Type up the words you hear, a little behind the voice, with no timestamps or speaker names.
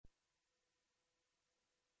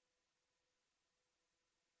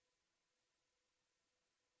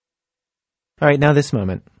All right, now this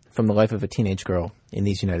moment from the life of a teenage girl in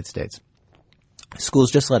these United States.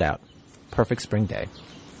 School's just let out. Perfect spring day.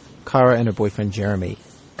 Kara and her boyfriend Jeremy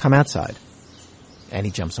come outside, and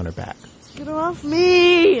he jumps on her back. Get off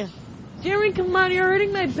me! Jeremy, come on, you're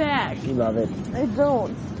hurting my back. You love it. I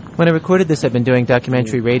don't. When I recorded this, I've been doing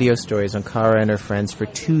documentary radio stories on Kara and her friends for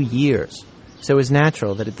 2 years. So it was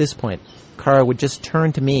natural that at this point, Kara would just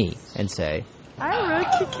turn to me and say, Ira,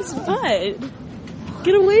 kick his butt.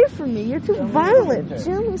 Get away from me. You're too violent.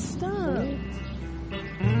 Jeremy, stop.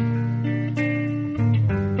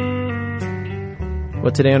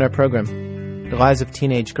 Well, today on our program, the lives of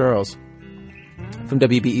teenage girls. From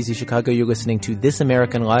WBEZ Chicago, you're listening to This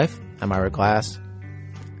American Life. I'm Ira Glass.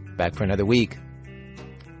 Back for another week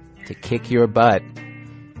to kick your butt.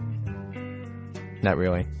 Not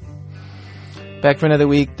really. Back for another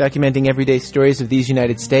week documenting everyday stories of these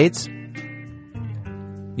United States,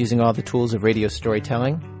 using all the tools of radio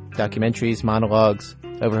storytelling, documentaries, monologues,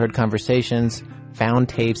 overheard conversations, found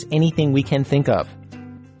tapes, anything we can think of.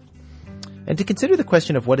 And to consider the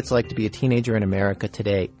question of what it's like to be a teenager in America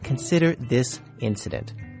today, consider this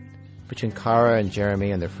incident between Kara and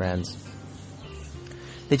Jeremy and their friends.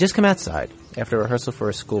 They just come outside after rehearsal for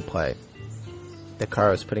a school play that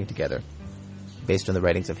Kara is putting together, based on the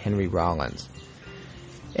writings of Henry Rollins.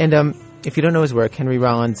 And if you don't know his work, Henry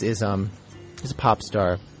Rollins is a pop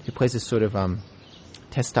star who plays this sort of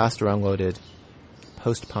testosterone-loaded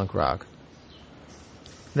post-punk rock.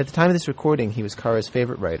 And at the time of this recording, he was Kara's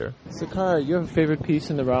favorite writer. So, Kara, you have a favorite piece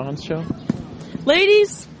in the Rollins show?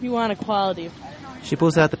 Ladies, you want equality. She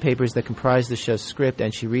pulls out the papers that comprise the show's script,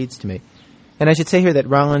 and she reads to me. And I should say here that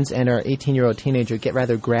Rollins and our 18-year-old teenager get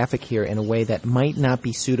rather graphic here in a way that might not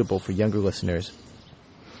be suitable for younger listeners.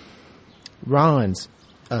 Rollins,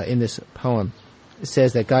 in this poem,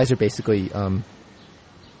 says that guys are basically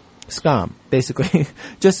scum. Basically,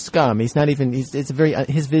 just scum. His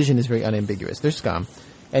vision is very unambiguous. They're scum.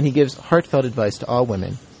 And he gives heartfelt advice to all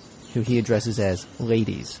women, who he addresses as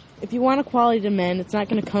ladies. If you want equality to men, it's not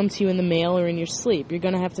going to come to you in the mail or in your sleep. You're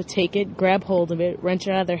going to have to take it, grab hold of it, wrench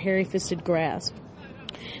it out of their hairy-fisted grasp.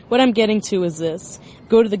 What I'm getting to is this.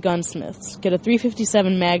 Go to the gunsmiths. Get a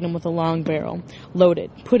 .357 Magnum with a long barrel. Load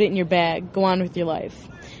it. Put it in your bag. Go on with your life.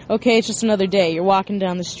 Okay, it's just another day. You're walking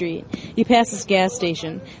down the street. You pass this gas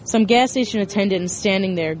station. Some gas station attendant is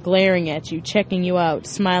standing there, glaring at you, checking you out,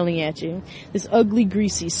 smiling at you. This ugly,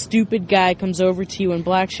 greasy, stupid guy comes over to you and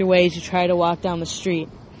blocks your way as you try to walk down the street.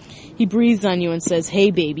 He breathes on you and says,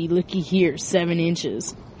 "Hey, baby, looky here, 7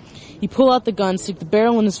 inches." You pull out the gun, stick the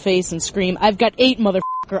barrel in his face, and scream, "I've got 8,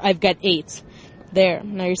 motherfucker, I've got 8. There.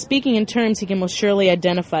 Now you're speaking in terms he can most surely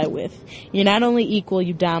identify with. You're not only equal,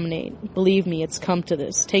 you dominate. Believe me, it's come to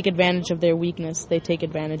this. Take advantage of their weakness. They take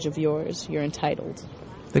advantage of yours. You're entitled.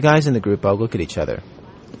 The guys in the group all look at each other.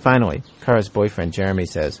 Finally, Kara's boyfriend, Jeremy,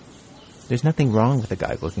 says, "There's nothing wrong with a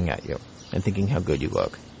guy looking at you and thinking how good you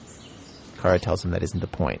look." Kara tells him that isn't the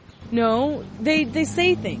point. No, they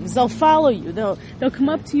say things. They'll follow you. They'll come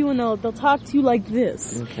up to you and they'll talk to you like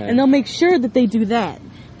this. Okay. And they'll make sure that they do that.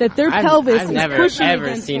 That their pelvis is pushing I've against never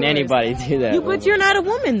ever seen yours. anybody do that. But you're not a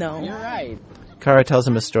woman, though. You're right. Kara tells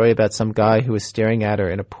him a story about some guy who was staring at her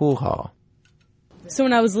in a pool hall. So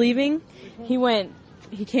when I was leaving, he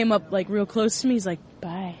came up like real close to me. He's like,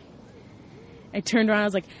 "Bye." I turned around. I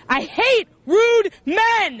was like, "I hate rude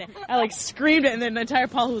men!" I like screamed it, and then the entire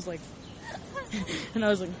pool was like, and I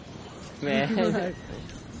was like, Man,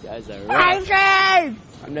 guys are right.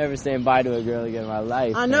 I'm never saying bye to a girl again in my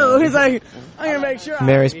life. I know. He's like, I'm going to make sure.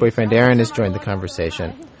 Mary's boyfriend Aaron has joined the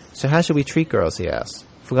conversation. So how should we treat girls, he asks.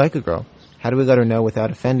 If we like a girl, how do we let her know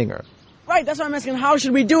without offending her? Right, that's why I'm asking, how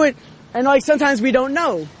should we do it? And, like, sometimes we don't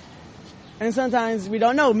know. And sometimes we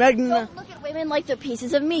don't know. Megan... Don't look at women like they're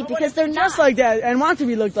pieces of meat, because they're not. Just like that, and want to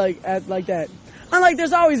be looked like that. Unlike,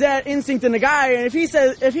 there's always that instinct in the guy, and if he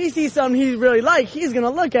sees something he really like, he's going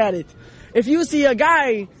to look at it. If you see a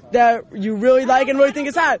guy that you really like and really think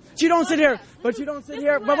is hot, but you don't sit here.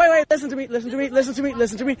 But wait, listen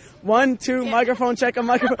to me. 1, 2, microphone check, a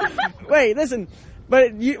microphone. Wait, listen.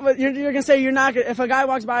 But you're going to say you're not going to, if a guy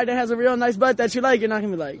walks by that has a real nice butt that you like, you're not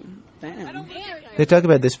going to be like, damn. They talk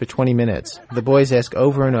about this for 20 minutes. The boys ask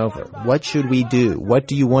over and over, what should we do? What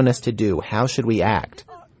do you want us to do? How should we act?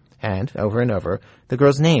 And, over and over, the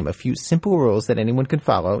girls name a few simple rules that anyone can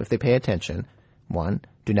follow if they pay attention. 1,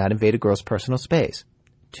 do not invade a girl's personal space.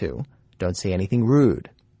 2, don't say anything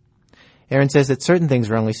rude. Aaron says that certain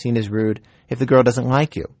things are only seen as rude if the girl doesn't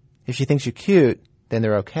like you. If she thinks you're cute, then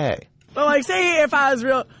they're okay. But like, say if I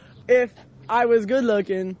was good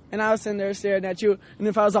looking and I was sitting there staring at you, and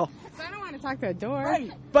if I was all, so I don't want to talk to a door.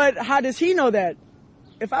 Right. But how does he know that?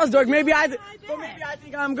 If I was dark, maybe I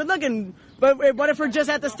think I'm good looking. But what if we're just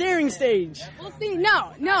at the steering stage? Well, see,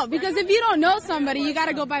 no, because if you don't know somebody, you got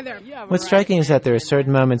to go by their... What's striking is that there are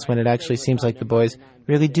certain moments when it actually seems like the boys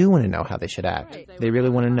really do want to know how they should act. They really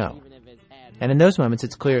want to know. And in those moments,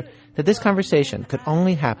 it's clear that this conversation could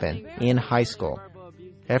only happen in high school.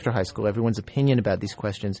 After high school, everyone's opinion about these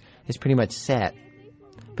questions is pretty much set.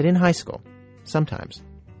 But in high school, sometimes,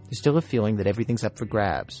 there's still a feeling that everything's up for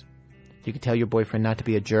grabs. You could tell your boyfriend not to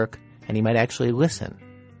be a jerk, and he might actually listen.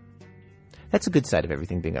 That's a good side of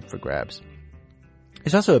everything being up for grabs.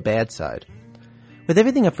 There's also a bad side. With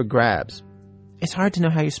everything up for grabs, it's hard to know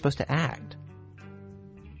how you're supposed to act.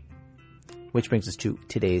 Which brings us to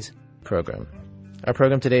today's program. Our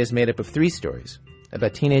program today is made up of 3 stories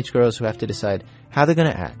about teenage girls who have to decide how they're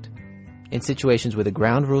going to act in situations where the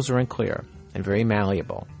ground rules are unclear and very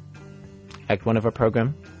malleable. Act 1 of our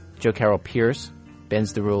program, Joe Carroll Pierce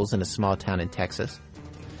bends the rules in a small town in Texas.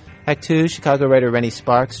 Act 2, Chicago writer Rennie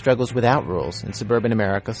Sparks struggles without rules in suburban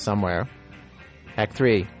America somewhere. Act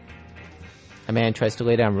 3, a man tries to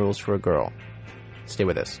lay down rules for a girl. Stay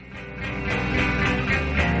with us.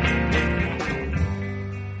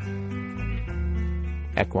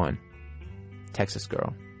 Act 1, Texas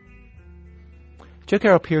Girl. Jo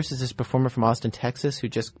Carroll Pierce is this performer from Austin, Texas, who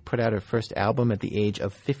just put out her first album at the age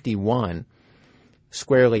of 51,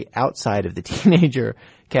 squarely outside of the teenager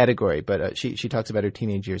category, but she talks about her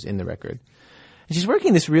teenage years in the record. And she's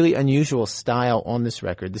working this really unusual style on this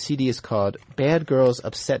record. The CD is called Bad Girls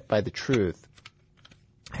Upset by the Truth.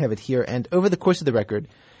 I have it here, and over the course of the record,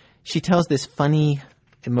 she tells this funny,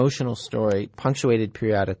 emotional story, punctuated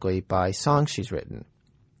periodically by songs she's written.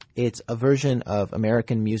 It's a version of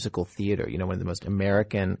American musical theater, one of the most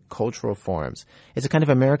American cultural forms. It's a kind of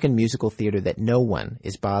American musical theater that no one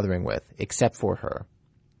is bothering with except for her.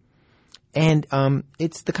 And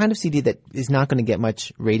it's the kind of CD that is not going to get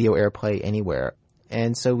much radio airplay anywhere.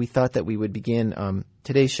 And so we thought that we would begin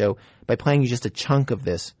today's show by playing you just a chunk of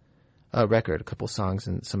this record, a couple songs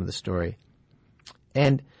and some of the story.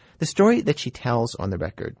 And the story that she tells on the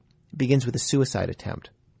record begins with a suicide attempt.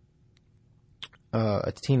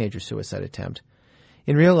 A teenager suicide attempt.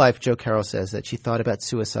 In real life, Jo Carroll says that she thought about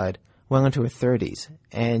suicide well into her 30s,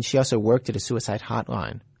 and she also worked at a suicide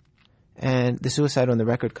hotline. And the suicide on the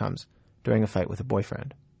record comes during a fight with a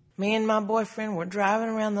boyfriend. Me and my boyfriend were driving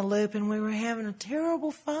around the loop, and we were having a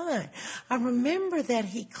terrible fight. I remember that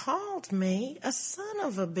he called me a son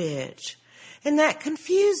of a bitch. And that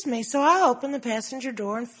confused me, so I opened the passenger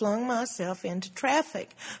door and flung myself into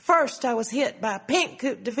traffic. First, I was hit by a pink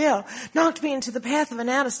Coupe de Ville, knocked me into the path of an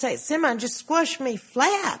out-of-state semi and just squashed me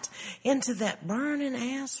flat into that burning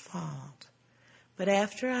asphalt. But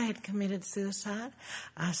after I had committed suicide,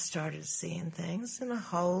 I started seeing things in a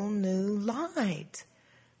whole new light.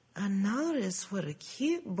 I noticed what a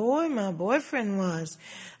cute boy my boyfriend was.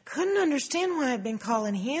 Couldn't understand why I'd been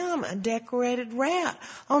calling him a decorated rat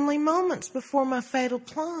only moments before my fatal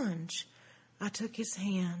plunge. I took his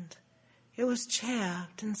hand. It was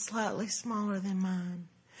chapped and slightly smaller than mine.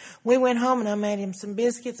 We went home and I made him some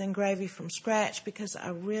biscuits and gravy from scratch because I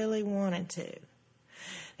really wanted to.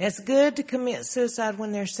 It's good to commit suicide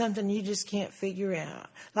when there's something you just can't figure out.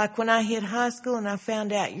 Like when I hit high school and I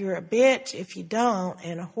found out you're a bitch if you don't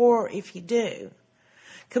and a whore if you do.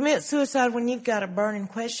 Commit suicide when you've got a burning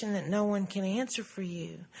question that no one can answer for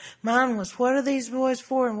you. Mine was, what are these boys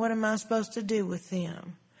for and what am I supposed to do with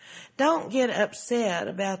them? Don't get upset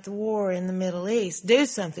about the war in the Middle East. Do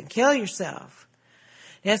something. Kill yourself.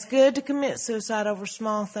 It's good to commit suicide over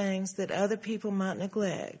small things that other people might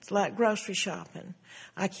neglect, like grocery shopping.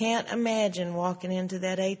 I can't imagine walking into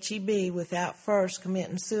that H-E-B without first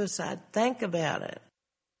committing suicide. Think about it.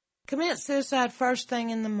 Commit suicide first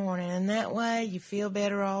thing in the morning, and that way you feel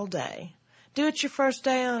better all day. Do it your first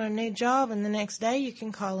day on a new job, and the next day you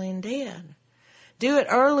can call in dead. Do it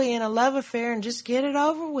early in a love affair and just get it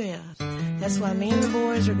over with. That's why me and the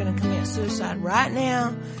boys are going to commit suicide right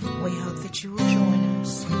now. We hope that you will join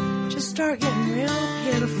us. Just start getting real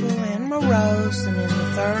pitiful and morose, and in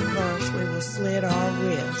the third verse we will slit our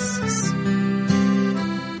wrists.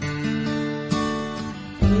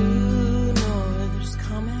 Blue northers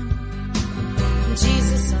coming.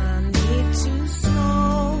 Jesus, I need to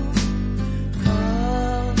snow.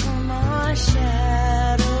 Cover my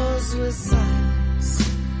shadows with silence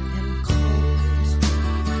and cold.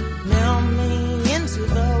 Melt me into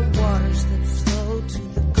the waters that flow to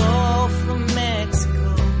the Gulf of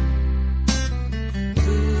Mexico.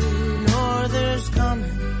 Blue northers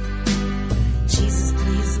coming. Jesus,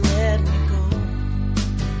 please let me go.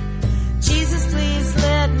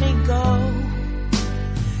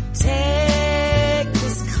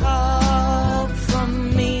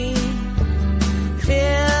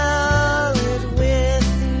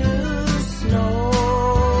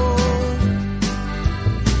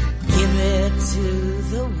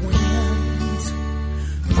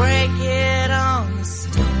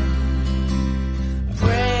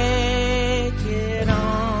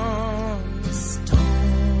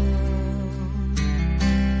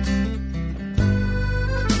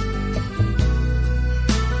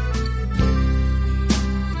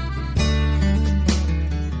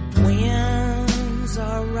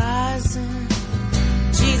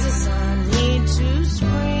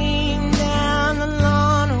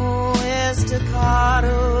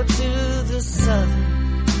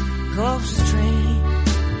 Gulf Stream.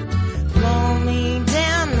 Blow me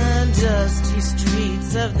down the dusty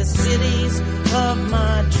streets of the cities of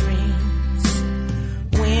my dreams.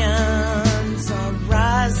 Winds are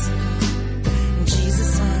rising, and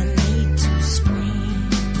Jesus, I need to scream.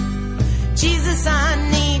 Jesus, I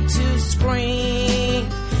need to scream.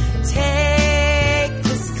 Take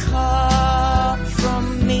this cup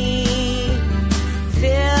from me.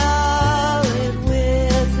 Fill it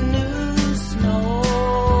with new snow.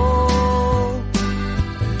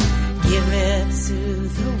 Give it to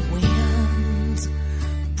the winds.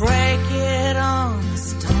 Break it on the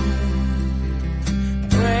stone.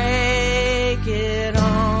 Break it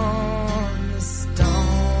on the stone.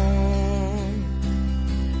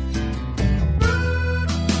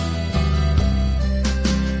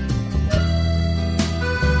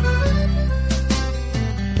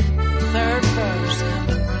 Third verse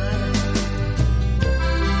coming right up.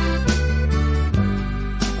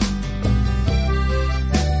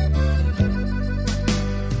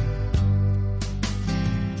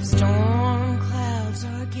 Storm clouds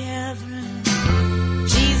are gathering.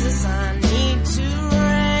 Jesus, I need to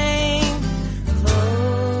rain.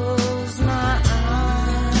 Close my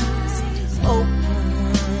eyes,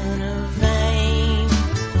 open a vein.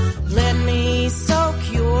 Let me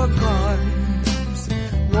soak your gardens,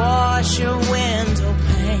 wash your window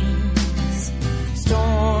panes.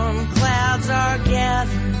 Storm clouds are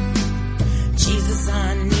gathering. Jesus,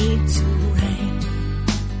 I need to rain.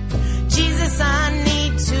 Jesus, I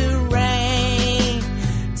need to rain.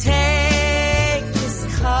 Take this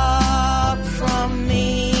cup from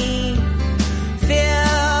me.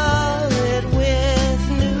 Fill it with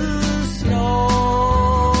new snow.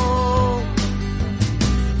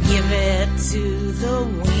 Give it to the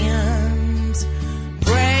winds.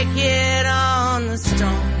 Break it on the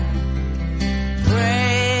stone.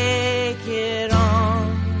 Break it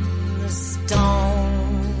on the stone.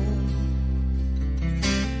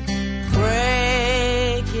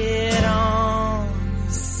 Break it on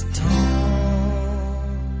the stone.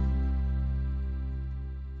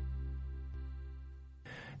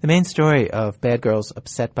 The main story of Bad Girls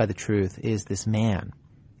Upset by the Truth is this man,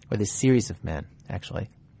 or this series of men, actually,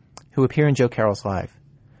 who appear in Jo Carroll's life.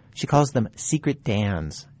 She calls them Secret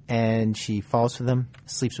Dans, and she falls for them,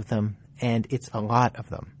 sleeps with them, and it's a lot of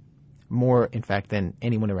them. More, in fact, than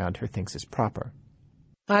anyone around her thinks is proper.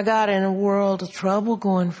 I got in a world of trouble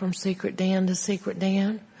going from Secret Dan to Secret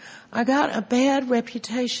Dan. I got a bad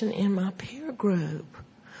reputation in my peer group.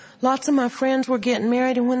 Lots of my friends were getting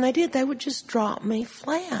married, and when they did, they would just drop me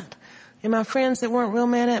flat. And my friends that weren't real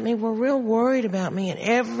mad at me were real worried about me, and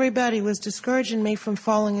everybody was discouraging me from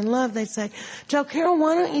falling in love. They'd say, Jo Carroll,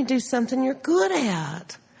 why don't you do something you're good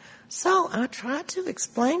at? So I tried to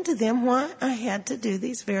explain to them why I had to do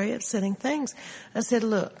these very upsetting things. I said,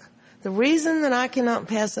 look, the reason that I cannot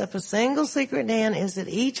pass up a single Secret Dan is that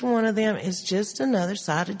each one of them is just another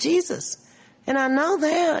side of Jesus. And I know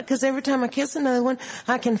that because every time I kiss another one,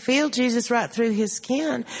 I can feel Jesus right through his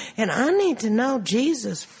skin. And I need to know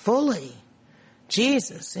Jesus fully.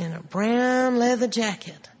 Jesus in a brown leather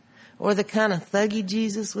jacket. Or the kind of thuggy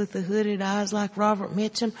Jesus with the hooded eyes like Robert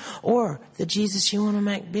Mitchum. Or the Jesus you want to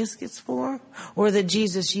make biscuits for. Or the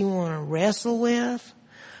Jesus you want to wrestle with.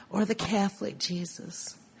 Or the Catholic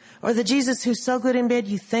Jesus. Or the Jesus who's so good in bed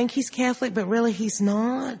you think he's Catholic, but really he's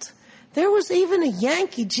not. There was even a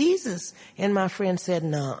Yankee Jesus. And my friend said,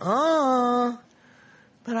 nuh-uh.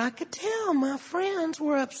 But I could tell my friends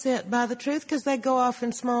were upset by the truth because they'd go off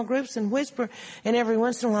in small groups and whisper. And every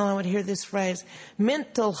once in a while I would hear this phrase,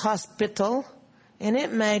 mental hospital. And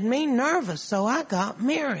it made me nervous, so I got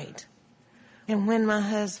married. And when my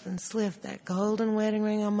husband slipped that golden wedding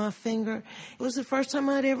ring on my finger, it was the first time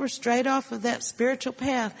I'd ever strayed off of that spiritual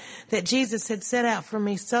path that Jesus had set out for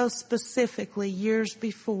me so specifically years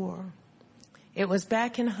before. It was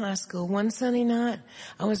back in high school. One Sunday night,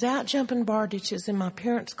 I was out jumping bar ditches in my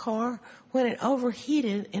parents' car when it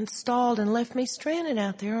overheated and stalled and left me stranded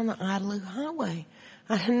out there on the Idalou Highway.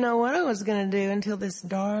 I didn't know what I was going to do until this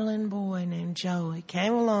darling boy named Joey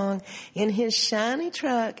came along in his shiny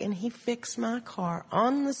truck and he fixed my car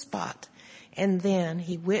on the spot. And then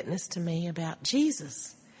he witnessed to me about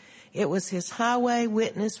Jesus. It was his Highway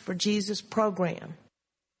Witness for Jesus program.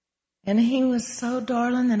 And he was so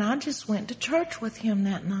darling that I just went to church with him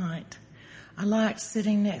that night. I liked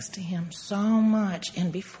sitting next to him so much,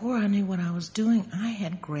 and before I knew what I was doing, I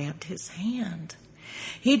had grabbed his hand.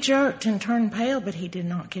 He jerked and turned pale, but he did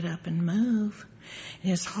not get up and move.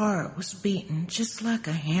 His heart was beating just like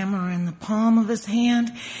a hammer in the palm of his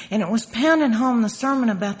hand, and it was pounding home the sermon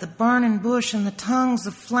about the burning bush and the tongues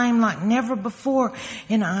of flame like never before,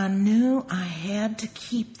 and I knew I had to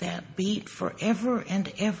keep that beat forever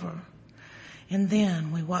and ever. And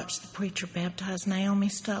then we watched the preacher baptize Naomi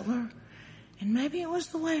Stutler, and maybe it was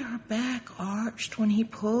the way her back arched when he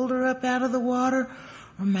pulled her up out of the water,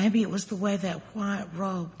 or maybe it was the way that white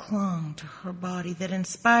robe clung to her body that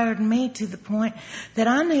inspired me to the point that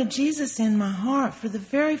I knew Jesus in my heart for the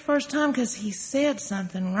very first time, because he said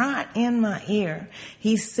something right in my ear.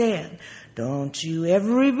 He said, "Don't you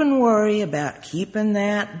ever even worry about keeping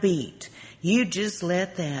that beat. You just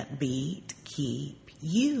let that beat keep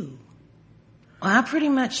you." Well, I pretty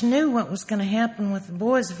much knew what was going to happen with the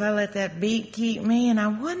boys if I let that beat keep me, and I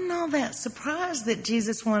wasn't all that surprised that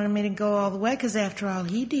Jesus wanted me to go all the way, because after all,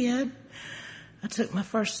 he did. I took my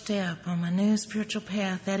first step on my new spiritual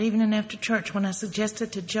path that evening after church when I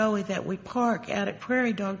suggested to Joey that we park out at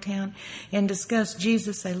Prairie Dog Town and discuss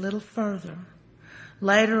Jesus a little further.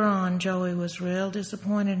 Later on, Joey was real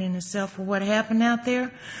disappointed in himself for what happened out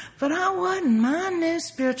there, but I wasn't. My new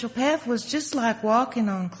spiritual path was just like walking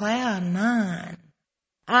on cloud 9.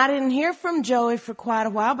 I didn't hear from Joey for quite a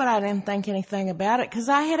while, but I didn't think anything about it because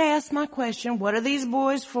I had asked my question, what are these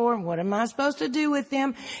boys for? What am I supposed to do with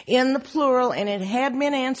them, in the plural? And it had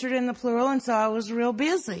been answered in the plural, and so I was real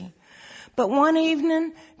busy. But one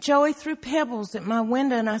evening, Joey threw pebbles at my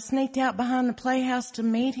window, and I sneaked out behind the playhouse to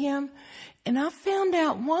meet him. And I found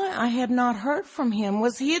out why I had not heard from him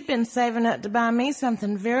was he had been saving up to buy me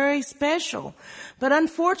something very special. But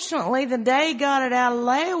unfortunately, the day he got it out of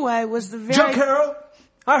layaway was the very... Joe Carroll,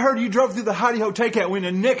 I heard you drove through the hidey-ho takeout window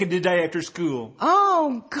naked today after school.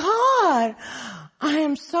 Oh, God. I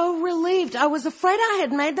am so relieved. I was afraid I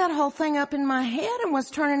had made that whole thing up in my head and was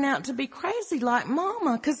turning out to be crazy like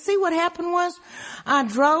Mama. 'Cause see, what happened was I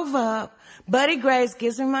drove up. Buddy Grace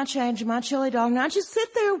gives me my change and my chili dog, and I just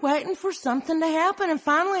sit there waiting for something to happen. And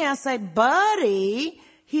finally I say, "Buddy."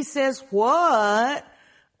 He says, "What?"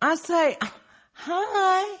 I say,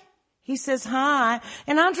 "Hi." He says, "Hi."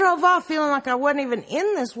 And I drove off feeling like I wasn't even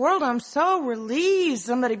in this world. I'm so relieved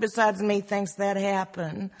somebody besides me thinks that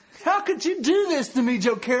happened. How could you do this to me,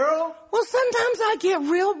 Joe Carroll? Well, sometimes I get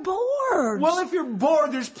real bored. Well, if you're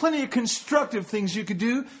bored, there's plenty of constructive things you could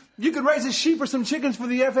do. You could raise a sheep or some chickens for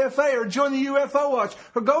the FFA, or join the UFO Watch,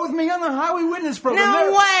 or go with me on the Highway Witness Program.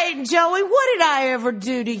 Now, wait, Joey, what did I ever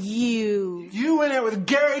do to you? You went out with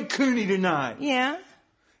Gary Cooney tonight. Yeah?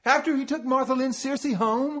 After he took Martha Lynn Searcy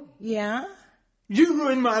home. Yeah? You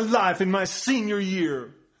ruined my life in my senior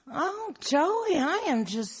year. Oh, Joey, I am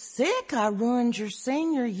just sick. I ruined your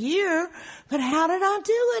senior year. But how did I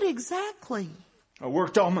do it exactly? I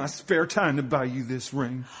worked all my spare time to buy you this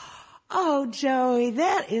ring. Oh, Joey,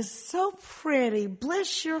 that is so pretty.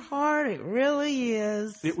 Bless your heart, it really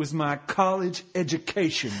is. It was my college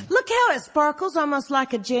education. Look how it sparkles almost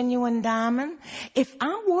like a genuine diamond. If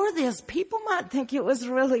I wore this, people might think it was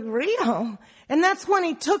really real. And that's when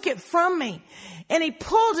he took it from me. And he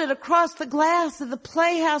pulled it across the glass of the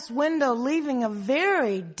playhouse window, leaving a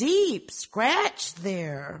very deep scratch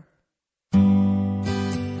there.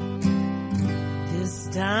 This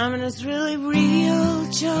diamond is really real,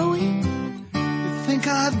 Joey. You think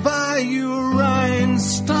I'd buy you a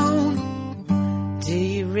rhinestone? Do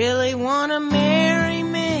you really want to marry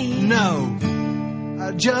me? No.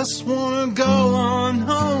 I just want to go on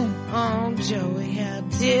home. Oh, Joey, how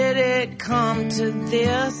did it come to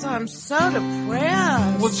this? I'm so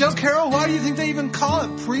depressed. Well, Joe Carroll, why do you think they even call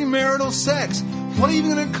it premarital sex? What are you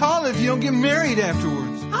even going to call it if you don't get married afterwards?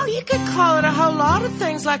 Oh, you could call it a whole lot of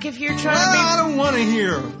things, like if you're trying to be... I don't want to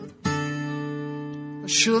hear. I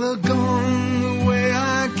should have gone the way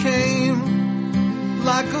I came,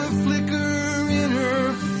 like a flicker in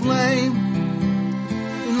her flame,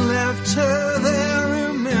 and left her there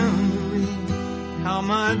remembering how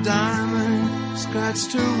my diamond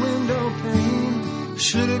scratched her window pane.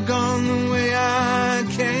 Should have gone the way I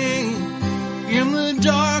came, in the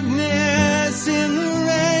darkness, in the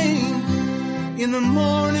rain. In the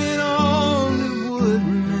morning, all that would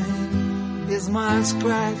remain is my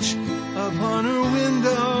scratch upon her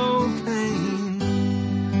window pane.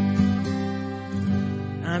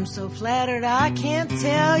 I'm so flattered I can't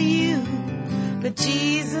tell you, but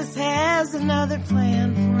Jesus has another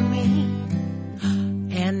plan for me.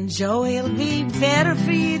 And Joey, it'll be better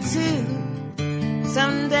for you too.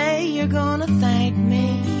 Someday you're gonna thank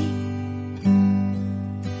me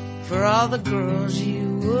for all the girls you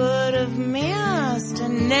would have missed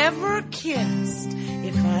and never kissed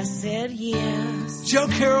if I said yes. Joe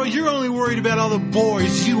Carroll, you're only worried about all the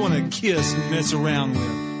boys you want to kiss and mess around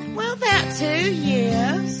with. Well, that too,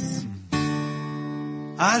 yes.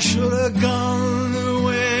 I should have gone the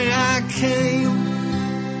way I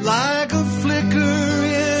came, like a flicker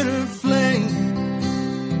in a flame,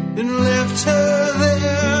 and left her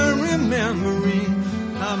there remembering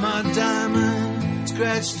how my diamond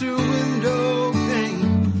scratched through window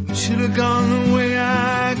pane. Should have gone the way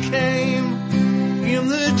I came, in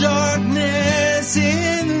the darkness,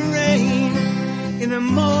 in the rain. In the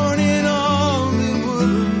morning all that would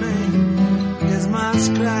remain is my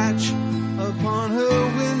scratch upon her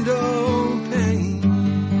window pane.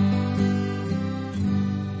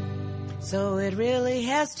 So it really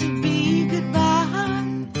has to be goodbye.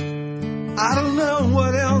 I don't know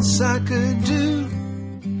what else I could do.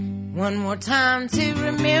 One more time to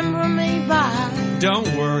remember me by. Don't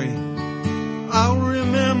worry, I'll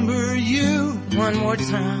remember you. One more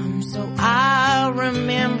time so I'll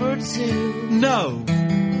remember too. No,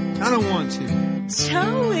 I don't want to.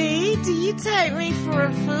 Joey, do you take me for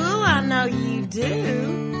a fool? I know you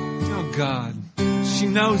do. Oh God, she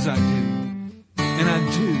knows I do. And I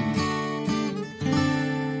do.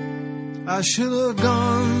 I should have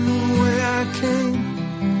gone the way I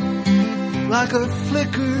came, like a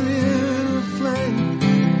flicker in a flame,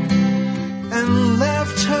 and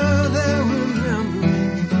left her there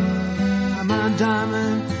remembering how my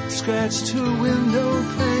diamond scratched her window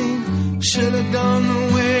pane. Should have gone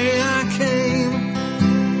the way I came,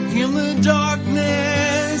 in the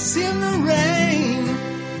darkness, in the rain.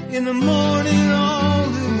 In the morning all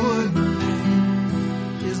that would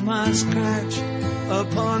remain is my scratch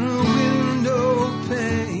upon her window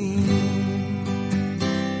pane.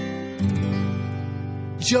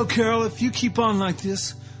 Joe Carroll, if you keep on like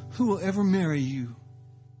this, who will ever marry you?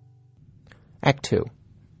 Act 2.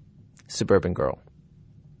 Suburban Girl.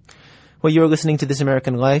 Well, you're listening to This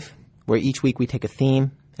American Life, where each week we take a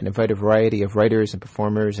theme and invite a variety of writers and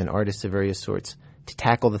performers and artists of various sorts to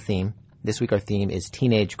tackle the theme. This week our theme is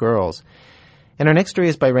teenage girls. And our next story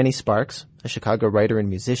is by Rennie Sparks, a Chicago writer and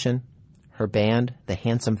musician. Her band, The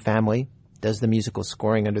Handsome Family, does the musical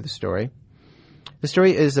scoring under the story. The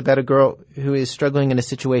story is about a girl who is struggling in a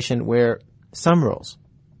situation where some rules,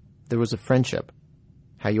 the rules of friendship,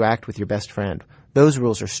 how you act with your best friend, those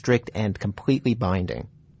rules are strict and completely binding.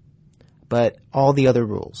 But all the other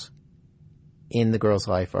rules in the girl's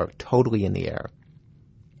life are totally in the air.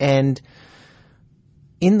 And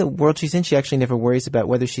in the world she's in, she actually never worries about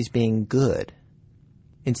whether she's being good.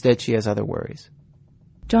 Instead, she has other worries.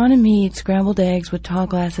 Dawn and me eat scrambled eggs with tall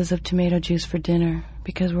glasses of tomato juice for dinner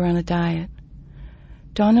because we're on a diet.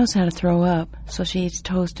 Dawn knows how to throw up, so she eats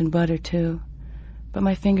toast and butter too. But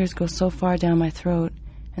my fingers go so far down my throat,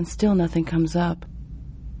 and still nothing comes up.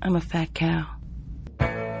 I'm a fat cow.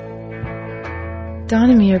 Dawn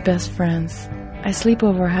and me are best friends. I sleep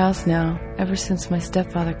over her house now, ever since my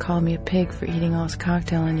stepfather called me a pig for eating all his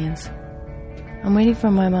cocktail onions. I'm waiting for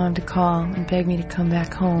my mom to call and beg me to come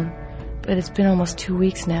back home, but it's been almost 2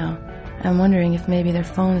 weeks now, and I'm wondering if maybe their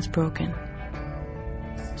phone is broken.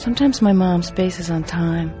 Sometimes my mom spaces on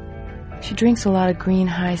time. She drinks a lot of green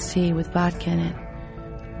high C with vodka in it.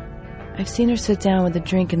 I've seen her sit down with a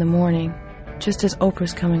drink in the morning, just as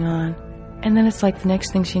Oprah's coming on, and then it's like the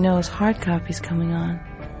next thing she knows, Hard Copy's coming on,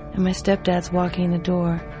 and my stepdad's walking in the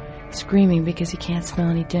door, screaming because he can't smell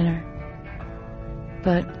any dinner.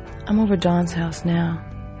 But I'm over Dawn's house now.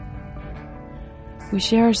 We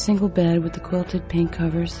share a single bed with the quilted pink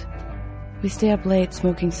covers. We stay up late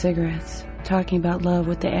smoking cigarettes, talking about love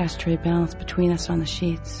with the ashtray balanced between us on the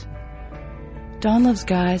sheets. Dawn loves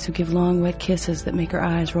guys who give long wet kisses that make her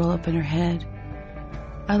eyes roll up in her head.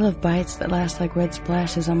 I love bites that last like red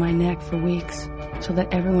splashes on my neck for weeks, so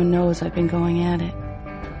that everyone knows I've been going at it.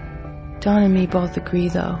 Dawn and me both agree,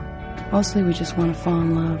 though. Mostly we just want to fall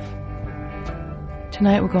in love.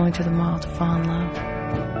 Tonight we're going to the mall to fall in love.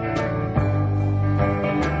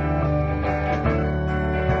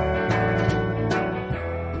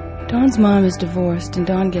 Dawn's mom is divorced, and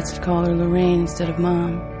Dawn gets to call her Lorraine instead of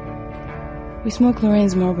Mom. We smoke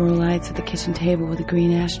Lorraine's Marlboro Lights at the kitchen table with a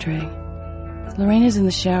green ashtray. Lorraine is in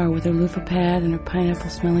the shower with her loofah pad and her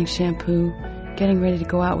pineapple-smelling shampoo, getting ready to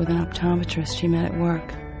go out with an optometrist she met at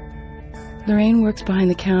work. Lorraine works behind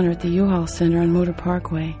the counter at the U-Haul Center on Motor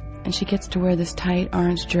Parkway, and she gets to wear this tight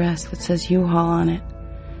orange dress that says U-Haul on it.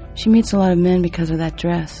 She meets a lot of men because of that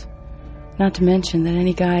dress. Not to mention that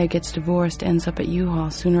any guy who gets divorced ends up at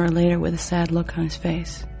U-Haul sooner or later with a sad look on his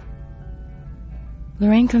face.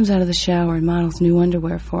 Lorraine comes out of the shower and models new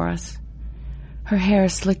underwear for us. Her hair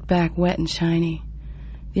is slicked back, wet and shiny.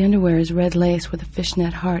 The underwear is red lace with a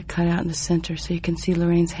fishnet heart cut out in the center so you can see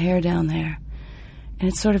Lorraine's hair down there. And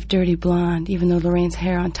it's sort of dirty blonde, even though Lorraine's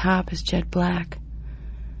hair on top is jet black.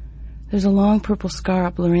 There's a long purple scar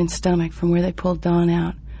up Lorraine's stomach from where they pulled Dawn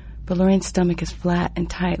out, but Lorraine's stomach is flat and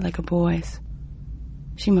tight like a boy's.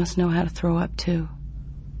 She must know how to throw up, too.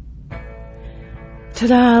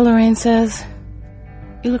 Ta-da, Lorraine says.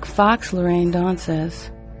 You look fox, Lorraine, Dawn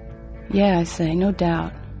says. Yeah, I say, no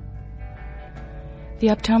doubt. The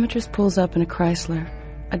optometrist pulls up in a Chrysler,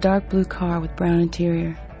 a dark blue car with brown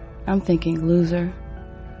interior. I'm thinking, loser.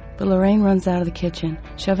 But Lorraine runs out of the kitchen,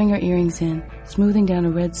 shoving her earrings in, smoothing down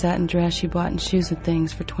a red satin dress she bought in Shoes and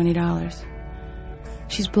Things for $20.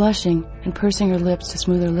 She's blushing and pursing her lips to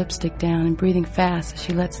smooth her lipstick down and breathing fast as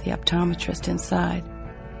she lets the optometrist inside.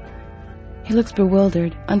 He looks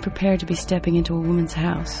bewildered, unprepared to be stepping into a woman's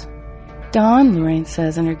house. Dawn, Lorraine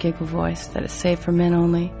says in her giggle voice that is safe for men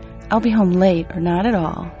only, I'll be home late or not at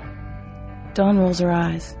all. Dawn rolls her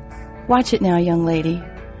eyes. Watch it now, young lady.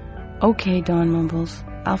 Okay, Dawn mumbles.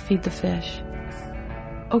 I'll feed the fish.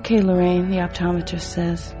 Okay, Lorraine, the optometrist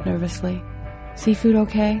says, nervously. Seafood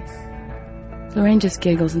okay? Lorraine just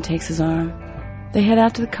giggles and takes his arm. They head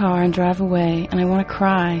out to the car and drive away, and I want to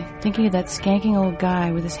cry, thinking of that skanking old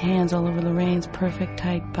guy with his hands all over Lorraine's perfect,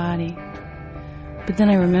 tight body. But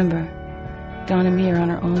then I remember, Dawn and me are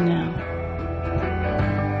on our own now.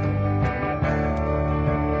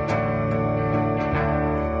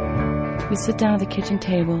 We sit down at the kitchen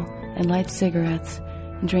table and light cigarettes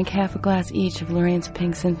and drink half a glass each of Lorraine's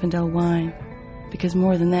pink Zinfandel wine, because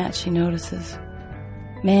more than that she notices.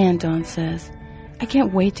 Man, Dawn says, I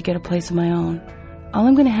can't wait to get a place of my own. All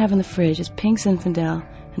I'm going to have in the fridge is pink Zinfandel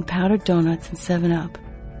and powdered donuts and 7-Up.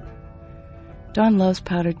 Dawn loves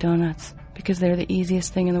powdered donuts because they're the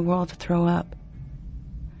easiest thing in the world to throw up.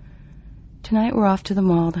 Tonight we're off to the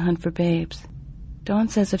mall to hunt for babes. Dawn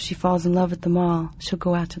says if she falls in love at the mall, she'll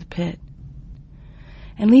go out to the pit.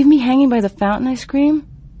 And leave me hanging by the fountain, I scream.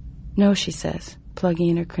 No, she says, plugging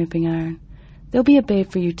in her crimping iron. There'll be a babe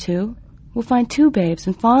for you, too. We'll find 2 babes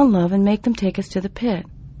and fall in love and make them take us to the pit.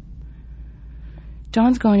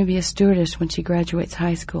 Dawn's going to be a stewardess when she graduates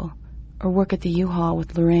high school, or work at the U-Haul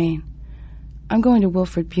with Lorraine. I'm going to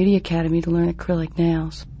Wilfred Beauty Academy to learn acrylic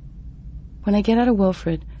nails. When I get out of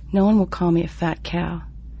Wilfred, no one will call me a fat cow.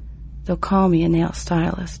 They'll call me a nail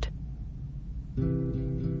stylist.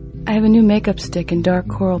 I have a new makeup stick in dark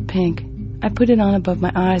coral pink. I put it on above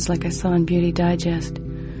my eyes like I saw in Beauty Digest.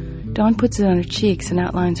 Dawn puts it on her cheeks and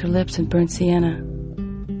outlines her lips in burnt sienna.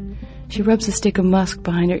 She rubs a stick of musk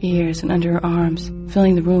behind her ears and under her arms,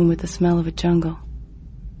 filling the room with the smell of a jungle.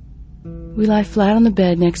 We lie flat on the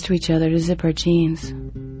bed next to each other to zip our jeans.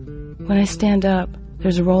 When I stand up,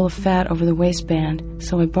 there's a roll of fat over the waistband,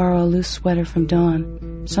 so I borrow a loose sweater from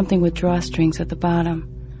Dawn, something with drawstrings at the bottom.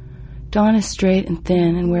 Dawn is straight and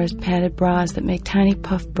thin and wears padded bras that make tiny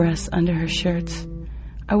puff breasts under her shirts.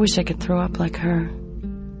 I wish I could throw up like her.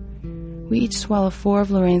 We each swallow 4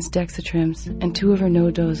 of Lorraine's Dexatrims and 2 of her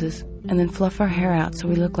no-doses, and then fluff our hair out so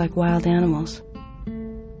we look like wild animals.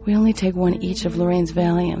 We only take 1 each of Lorraine's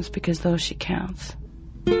Valiums because those she counts.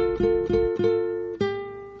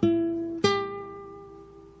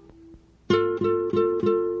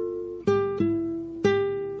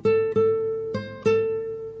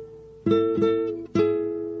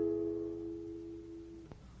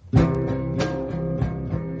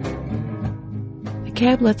 The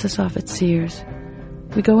cab lets us off at Sears.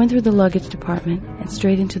 We go in through the luggage department and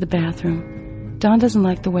straight into the bathroom. Dawn doesn't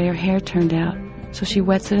like the way her hair turned out, so she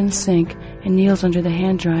wets it in the sink and kneels under the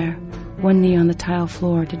hand dryer, 1 knee on the tile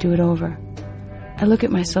floor to do it over. I look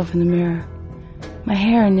at myself in the mirror. My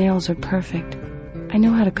hair and nails are perfect. I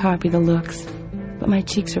know how to copy the looks, but my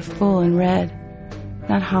cheeks are full and red,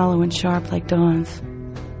 not hollow and sharp like Dawn's.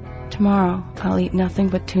 Tomorrow, I'll eat nothing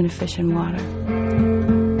but tuna fish and water.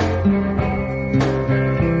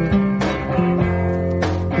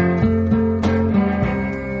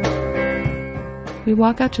 We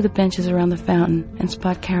walk out to the benches around the fountain and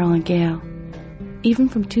spot Carol and Gail. Even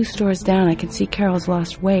from 2 stores down, I can see Carol's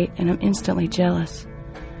lost weight, and I'm instantly jealous.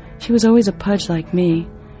 She was always a pudge like me,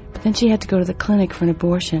 but then she had to go to the clinic for an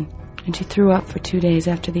abortion, and she threw up for 2 days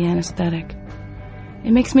after the anesthetic.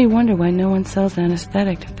 It makes me wonder why no one sells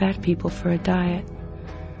anesthetic to fat people for a diet.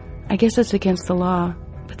 I guess that's against the law,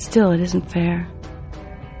 but still it isn't fair.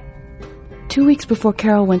 2 weeks before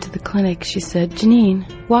Carol went to the clinic, she said, Janine,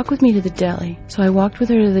 walk with me to the deli. So I walked with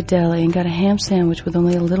her to the deli and got a ham sandwich with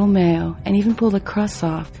only a little mayo and even pulled the crusts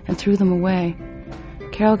off and threw them away.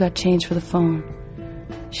 Carol got change for the phone.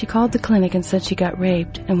 She called the clinic and said she got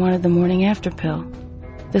raped and wanted the morning after pill.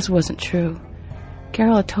 This wasn't true.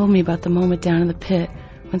 Carol had told me about the moment down in the pit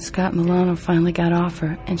when Scott Milano finally got off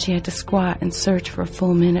her and she had to squat and search for a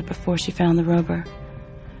full minute before she found the rubber.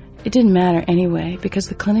 It didn't matter anyway, because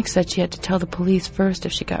the clinic said she had to tell the police first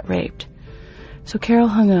if she got raped. So Carol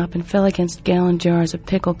hung up and fell against gallon jars of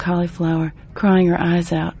pickled cauliflower, crying her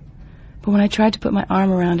eyes out. But when I tried to put my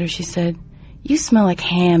arm around her, she said, "You smell like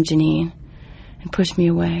ham, Janine," and pushed me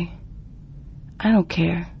away. I don't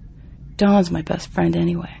care. Dawn's my best friend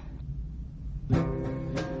anyway.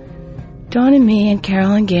 Dawn and me and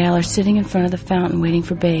Carol and Gail are sitting in front of the fountain waiting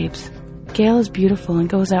for Babes. Gail is beautiful and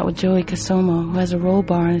goes out with Joey Casomo, who has a roll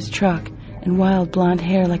bar in his truck and wild blonde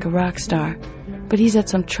hair like a rock star. But he's at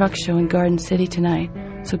some truck show in Garden City tonight,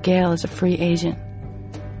 so Gail is a free agent.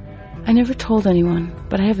 I never told anyone,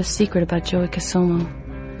 but I have a secret about Joey Casomo.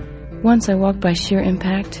 Once I walked by Sheer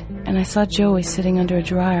Impact, and I saw Joey sitting under a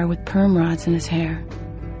dryer with perm rods in his hair.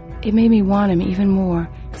 It made me want him even more,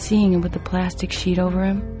 seeing him with the plastic sheet over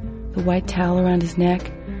him, the white towel around his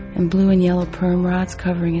neck, and blue and yellow perm rods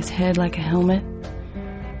covering his head like a helmet.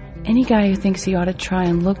 Any guy who thinks he ought to try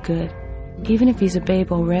and look good, even if he's a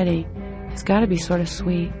babe already, has got to be sort of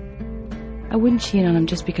sweet. I wouldn't cheat on him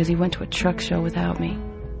just because he went to a truck show without me.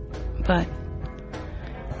 But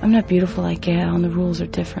I'm not beautiful like Gail, and the rules are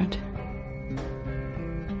different.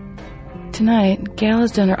 Tonight, Gail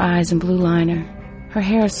has done her eyes in blue liner. Her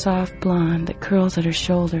hair is soft blonde that curls at her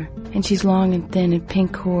shoulder, and she's long and thin in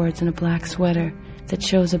pink cords and a black sweater that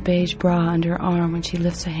shows a beige bra under her arm when she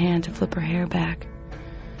lifts a hand to flip her hair back.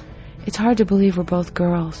 It's hard to believe we're both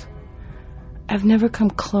girls. I've never come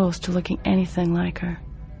close to looking anything like her.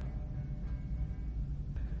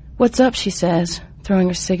 "What's up?" she says, throwing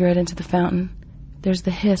her cigarette into the fountain. There's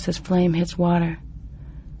the hiss as flame hits water.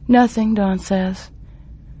 "Nothing," Dawn says.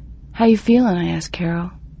 "How you feeling?" I ask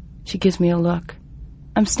Carol. She gives me a look.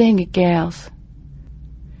 "I'm staying at Gail's."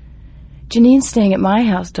 "Janine's staying at my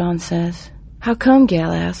house," Dawn says. "How come?"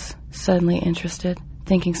 Gail asks, suddenly interested,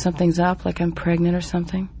 thinking something's up, like I'm pregnant or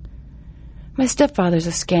something. "My stepfather's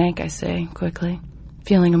a skank," I say, quickly,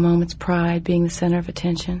 feeling a moment's pride being the center of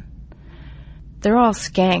attention. "They're all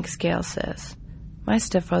skanks," Gail says. "My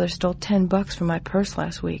stepfather stole $10 from my purse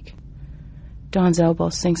last week." Dawn's elbow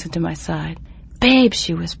sinks into my side. "Babe,"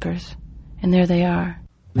 she whispers, and there they are.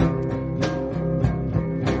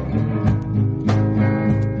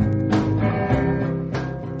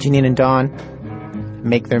 Janine and Dawn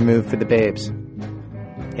make their move for the Babes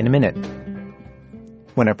in a minute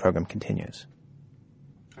when our program continues.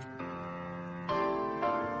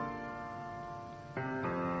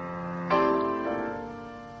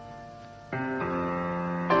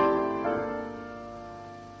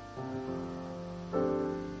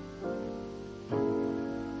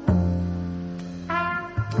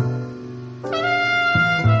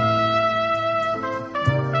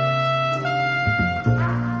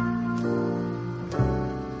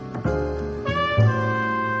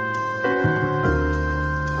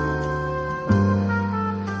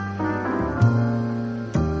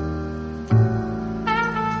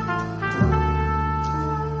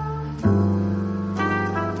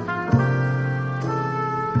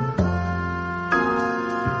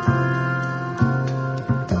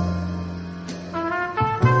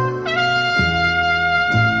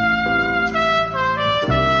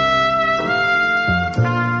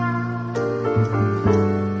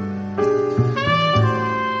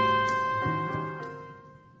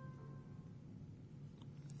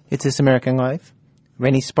 It's This American Life.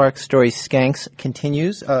 Rennie Sparks' story Skanks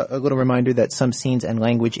continues. A little reminder that some scenes and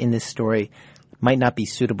language in this story might not be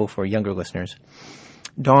suitable for younger listeners.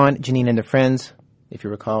 Dawn, Janine, and their friends, if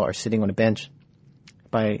you recall, are sitting on a bench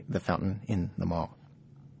by the fountain in the mall.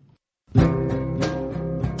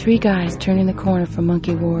 3 guys turning the corner from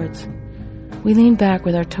Monkey Ward's. We lean back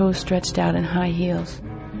with our toes stretched out in high heels.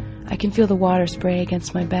 I can feel the water spray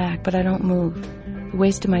against my back, but I don't move. The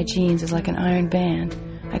waist of my jeans is like an iron band.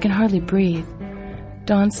 I can hardly breathe.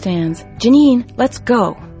 Dawn stands. "Janine, let's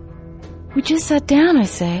go." "We just sat down," I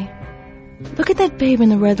say. "Look at that babe in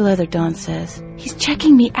the red leather," Dawn says. "He's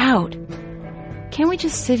checking me out." "Can't we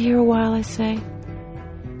just sit here a while?" I say.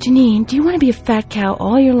 "Janine, do you want to be a fat cow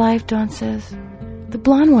all your life?" Dawn says. "The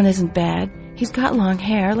blonde one isn't bad. He's got long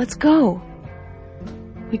hair. Let's go."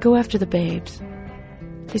 We go after the babes.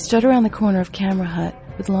 They strut around the corner of Camera Hut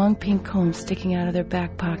with long pink combs sticking out of their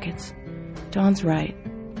back pockets. Dawn's right.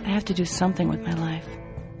 I have to do something with my life.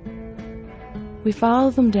 We follow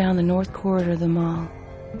them down the north corridor of the mall.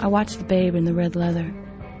 I watch the babe in the red leather.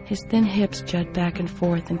 His thin hips jut back and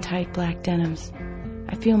forth in tight black denims.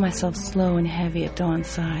 I feel myself slow and heavy at Dawn's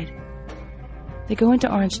side. They go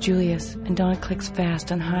into Orange Julius, and Dawn clicks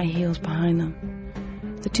fast on high heels behind them.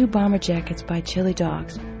 The 2 bomber jackets buy chili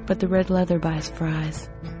dogs, but the red leather buys fries.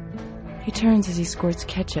 He turns as he squirts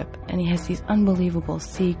ketchup, and he has these unbelievable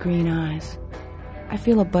sea green eyes. I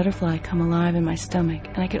feel a butterfly come alive in my stomach,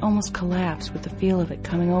 and I could almost collapse with the feel of it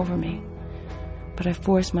coming over me. But I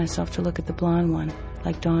force myself to look at the blonde one,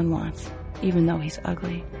 like Dawn wants, even though he's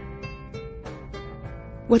ugly.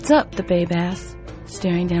 "What's up?" the babe asks,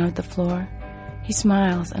 staring down at the floor. He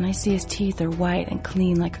smiles, and I see his teeth are white and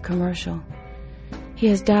clean like a commercial. He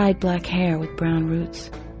has dyed black hair with brown roots.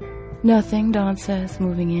 "Nothing," Dawn says,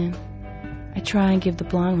 moving in. I try and give the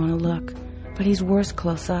blonde one a look, but he's worse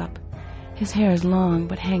close up. His hair is long,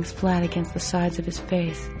 but hangs flat against the sides of his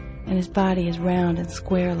face, and his body is round and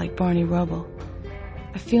square like Barney Rubble.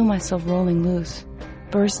 I feel myself rolling loose,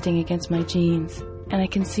 bursting against my jeans, and I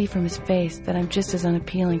can see from his face that I'm just as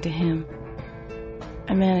unappealing to him.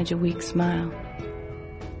 I manage a weak smile.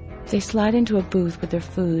 They slide into a booth with their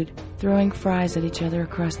food, throwing fries at each other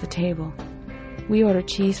across the table. We order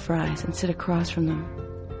cheese fries and sit across from them.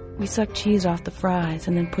 We suck cheese off the fries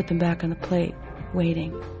and then put them back on the plate,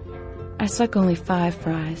 waiting. I suck only 5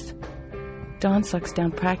 fries. Dawn sucks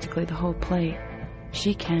down practically the whole plate.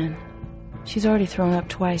 She can. She's already thrown up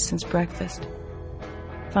twice since breakfast.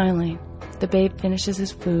 Finally, the babe finishes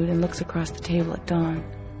his food and looks across the table at Dawn.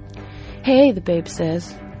 "Hey," the babe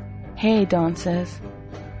says. "Hey," Dawn says.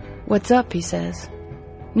 "What's up?" he says.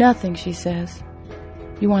 "Nothing," she says.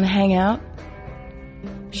 "You want to hang out?"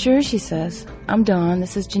 "Sure," she says. "I'm Dawn,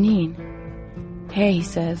 this is Janine." "Hey," he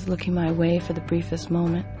says, looking my way for the briefest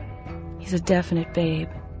moment. He's a definite babe,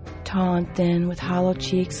 tall and thin, with hollow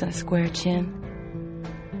cheeks and a square chin.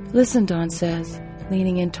 "Listen," Dawn says,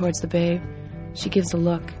 leaning in towards the babe. She gives a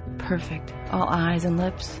look, perfect, all eyes and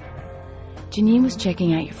lips. "Janine was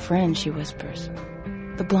checking out your friend," she whispers.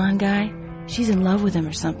 "The blonde guy? She's in love with him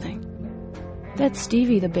or something." "That's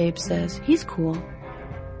Stevie," the babe says. "He's cool."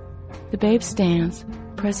 The babe stands,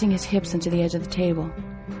 pressing his hips into the edge of the table.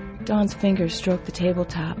 Dawn's fingers stroke the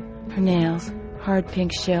tabletop. Her nails, hard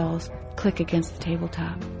pink shells, click against the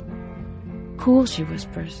tabletop. "Cool," she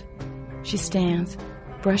whispers. She stands,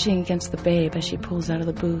 brushing against the babe as she pulls out of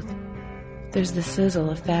the booth. There's the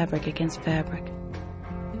sizzle of fabric against fabric.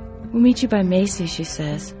 "We'll meet you by Macy's," she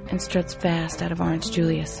says, and struts fast out of Orange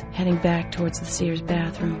Julius, heading back towards the Sears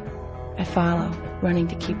bathroom. I follow, running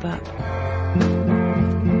to keep up.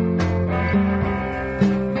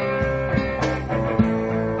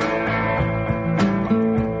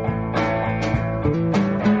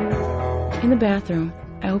 In the bathroom,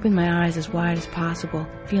 I open my eyes as wide as possible,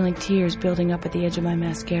 feeling tears building up at the edge of my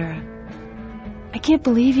mascara. "I can't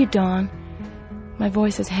believe you, Dawn." My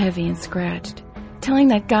voice is heavy and scratched. "Telling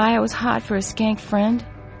that guy I was hot for a skank friend?"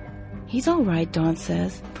 "He's all right," Dawn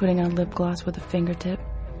says, putting on lip gloss with a fingertip.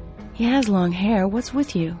 "He has long hair. What's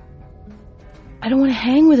with you?" "I don't want to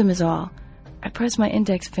hang with him is all." I press my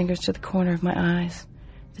index fingers to the corner of my eyes.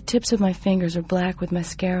 The tips of my fingers are black with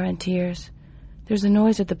mascara and tears. There's a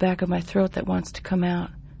noise at the back of my throat that wants to come out,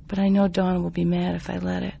 but I know Dawn will be mad if I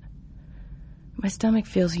let it. My stomach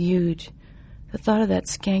feels huge. The thought of that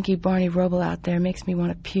skanky Barney Rubble out there makes me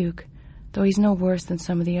want to puke, though he's no worse than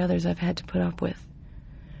some of the others I've had to put up with.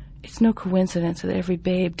 It's no coincidence that every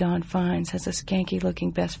babe Dawn finds has a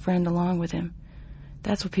skanky-looking best friend along with him.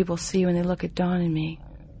 That's what people see when they look at Dawn and me.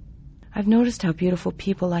 I've noticed how beautiful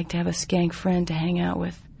people like to have a skank friend to hang out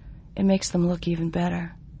with. It makes them look even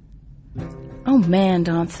better. "Oh man,"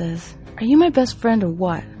 Dawn says, "are you my best friend or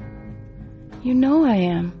what?" "You know I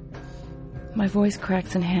am." My voice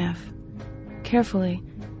cracks in half. Carefully,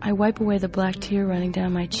 I wipe away the black tear running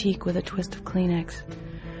down my cheek with a twist of Kleenex.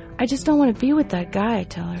 "I just don't want to be with that guy," I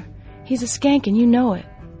tell her. "He's a skank and you know it."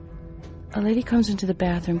 A lady comes into the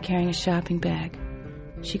bathroom carrying a shopping bag.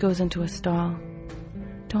 She goes into a stall.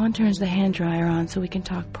 Dawn turns the hand dryer on so we can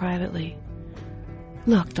talk privately.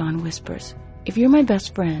 "Look," Dawn whispers, "if you're my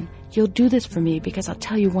best friend, you'll do this for me because I'll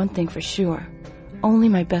tell you one thing for sure. Only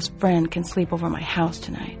my best friend can sleep over my house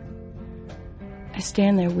tonight." I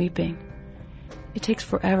stand there weeping. It takes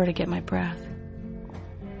forever to get my breath.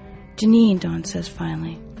 "Janine," Dawn says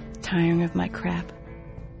finally, tiring of my crap,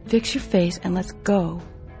 "fix your face and let's go."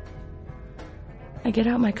 I get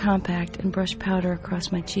out my compact and brush powder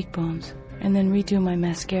across my cheekbones, and then redo my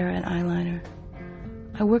mascara and eyeliner.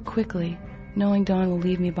 I work quickly, knowing Dawn will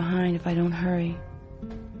leave me behind if I don't hurry.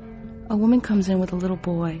 A woman comes in with a little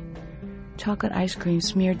boy, chocolate ice cream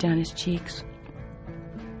smeared down his cheeks.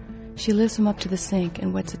 She lifts him up to the sink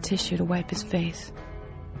and wets a tissue to wipe his face.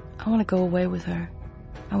 I want to go away with her.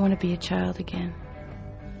 I want to be a child again.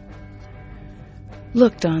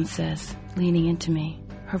 "Look," Dawn says, leaning into me,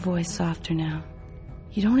 her voice softer now.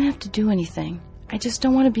 "You don't have to do anything. I just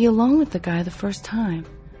don't want to be alone with the guy the first time.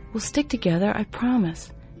 We'll stick together, I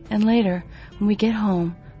promise. And later, when we get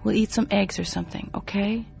home, we'll eat some eggs or something,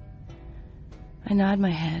 okay?" I nod my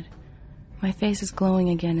head. My face is glowing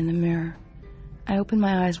again in the mirror. I open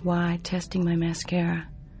my eyes wide, testing my mascara.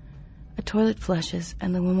 A toilet flushes,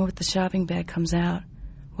 and the woman with the shopping bag comes out,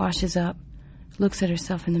 washes up, looks at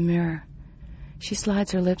herself in the mirror. She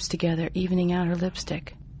slides her lips together, evening out her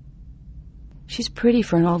lipstick. She's pretty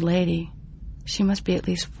for an old lady. She must be at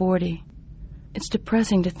least 40. It's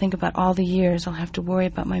depressing to think about all the years I'll have to worry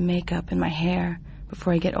about my makeup and my hair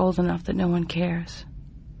before I get old enough that no one cares.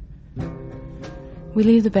 We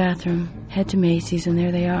leave the bathroom, head to Macy's, and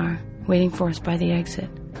there they are, waiting for us by the exit.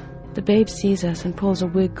 The babe sees us and pulls a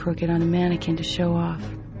wig crooked on a mannequin to show off.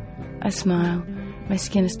 I smile. My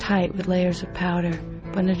skin is tight with layers of powder,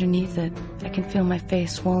 but underneath it, I can feel my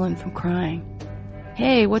face swollen from crying.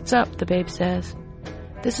 "Hey, what's up?" the babe says.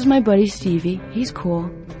 "This is my buddy Stevie. He's cool."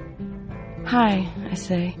 "Hi," I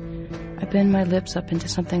say. I bend my lips up into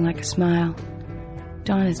something like a smile.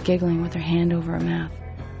 Dawn is giggling with her hand over her mouth.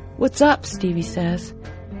 "What's up?" Stevie says.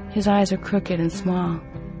 His eyes are crooked and small.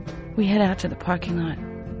 We head out to the parking lot.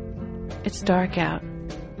 It's dark out.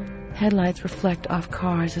 Headlights reflect off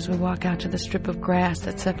cars as we walk out to the strip of grass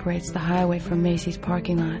that separates the highway from Macy's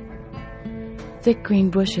parking lot. Thick green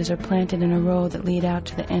bushes are planted in a row that lead out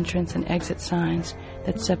to the entrance and exit signs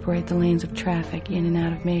that separate the lanes of traffic in and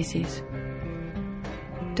out of Macy's.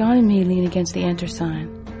 Dawn and me lean against the enter sign.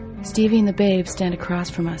 Stevie and the babe stand across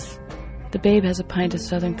from us. The babe has a pint of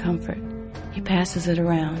Southern Comfort. He passes it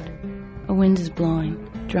around. A wind is blowing,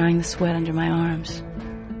 drying the sweat under my arms.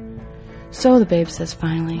 "So," the babe says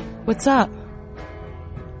finally, "what's up?"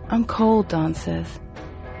 "I'm cold," Dawn says.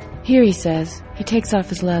 "Here," he says. He takes off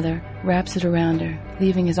his leather, wraps it around her,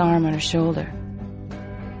 leaving his arm on her shoulder.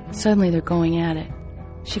 Suddenly they're going at it.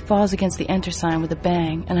 She falls against the enter sign with a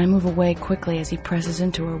bang, and I move away quickly as he presses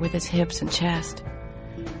into her with his hips and chest.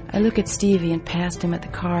 I look at Stevie and past him at the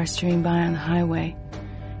car steering by on the highway.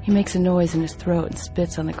 He makes a noise in his throat and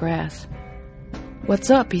spits on the grass. "What's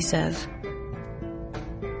up?" he says.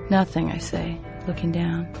 "Nothing," I say, looking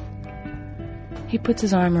down. He puts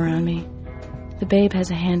his arm around me. The babe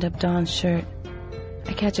has a hand up Dawn's shirt.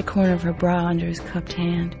 I catch a corner of her bra under his cupped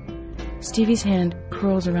hand. Stevie's hand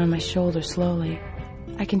curls around my shoulder slowly.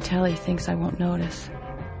 I can tell he thinks I won't notice.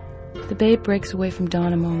 The babe breaks away from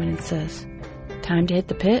Dawn a moment and says, "Time to hit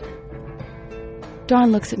the pit?"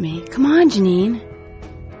 Dawn looks at me. "Come on, Janine."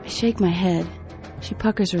 I shake my head. She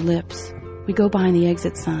puckers her lips. We go behind the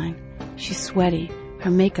exit sign. She's sweaty, her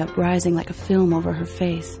makeup rising like a film over her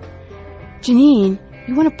face. "Janine,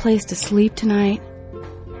 you want a place to sleep tonight?"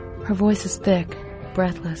 Her voice is thick,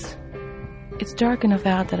 breathless. It's dark enough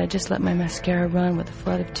out that I just let my mascara run with a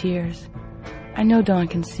flood of tears. I know Dawn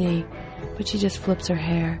can see, but she just flips her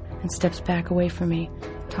hair and steps back away from me,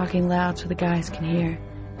 talking loud so the guys can hear.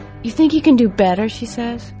 "You think you can do better?" she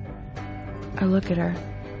says. I look at her.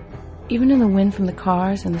 Even in the wind from the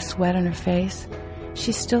cars and the sweat on her face,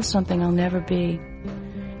 she's still something I'll never be.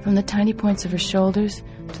 From the tiny points of her shoulders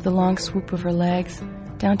to the long swoop of her legs,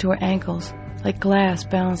 down to her ankles, like glass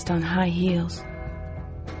balanced on high heels.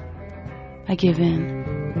 I give in.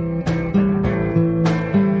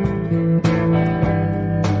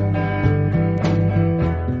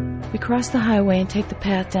 We cross the highway and take the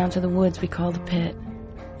path down to the woods we call the pit.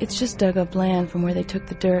 It's just dug up land from where they took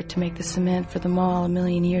the dirt to make the cement for the mall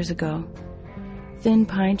 1,000,000 years ago. Thin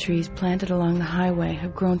pine trees planted along the highway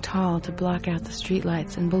have grown tall to block out the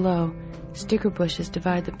streetlights, and below, sticker bushes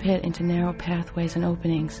divide the pit into narrow pathways and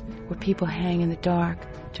openings where people hang in the dark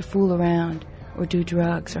to fool around or do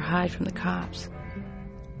drugs or hide from the cops.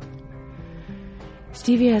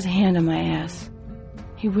 Stevie has a hand on my ass.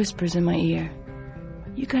 He whispers in my ear,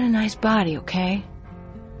 "You got a nice body, okay?"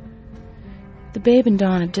 The babe and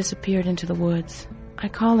Dawn have disappeared into the woods. I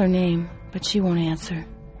call her name, but she won't answer.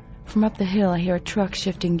 From up the hill I hear a truck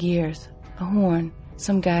shifting gears, a horn.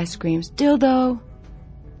 Some guy screams, "Dildo!"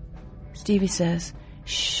 Stevie says,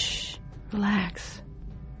 "Shh, relax."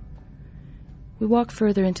 We walk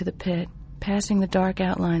further into the pit, passing the dark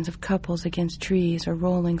outlines of couples against trees or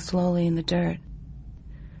rolling slowly in the dirt.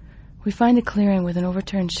 We find a clearing with an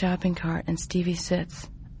overturned shopping cart, and Stevie sits.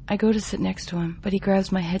 I go to sit next to him, but he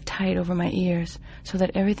grabs my head tight over my ears so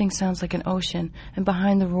that everything sounds like an ocean, and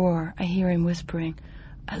behind the roar I hear him whispering,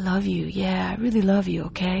 "I love you, yeah, I really love you,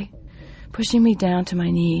 okay?" Pushing me down to my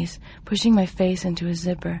knees, pushing my face into his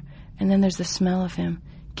zipper, and then there's the smell of him,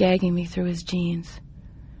 gagging me through his jeans.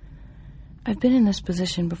 I've been in this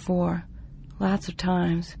position before, lots of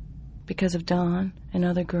times, because of Dawn and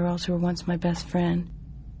other girls who were once my best friend,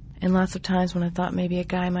 and lots of times when I thought maybe a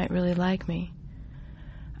guy might really like me.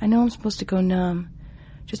 I know I'm supposed to go numb,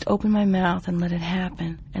 just open my mouth and let it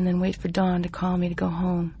happen, and then wait for Dawn to call me to go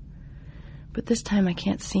home. But this time I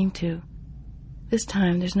can't seem to. This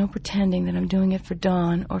time, there's no pretending that I'm doing it for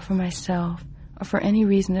Dawn or for myself or for any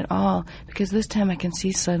reason at all, because this time I can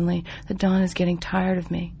see suddenly that Dawn is getting tired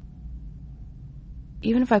of me.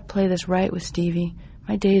 Even if I play this right with Stevie,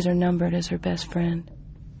 my days are numbered as her best friend.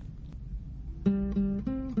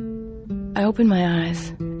 I open my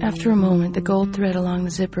eyes. After a moment, the gold thread along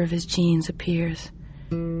the zipper of his jeans appears.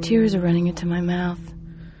 Tears are running into my mouth.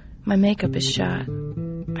 My makeup is shot.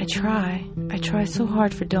 I try so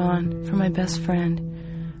hard for Dawn, for my best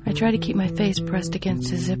friend. I try to keep my face pressed against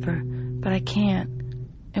his zipper, but I can't.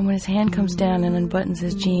 And when his hand comes down and unbuttons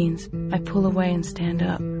his jeans, I pull away and stand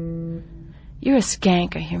up. "You're a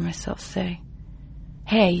skank," I hear myself say.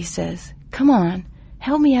 "Hey," he says, "come on,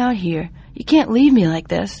 help me out here. You can't leave me like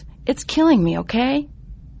this. It's killing me, okay?"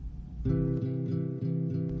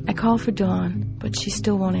 I call for Dawn, but she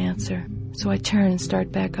still won't answer, so I turn and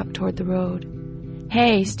start back up toward the road.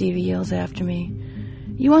 "Hey," Stevie yells after me.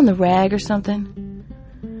 "You on the rag or something?"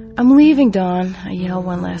 "I'm leaving, Dawn," I yell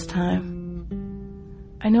one last time.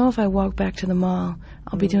 I know if I walk back to the mall,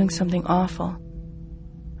 I'll be doing something awful.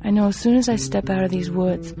 I know as soon as I step out of these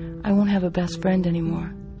woods, I won't have a best friend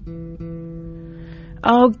anymore.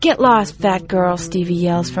 "Oh, get lost, fat girl," Stevie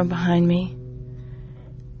yells from behind me.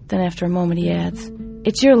 Then after a moment he adds,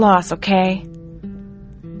 "It's your loss, okay?"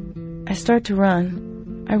 I start to run.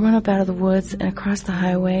 I run up out of the woods and across the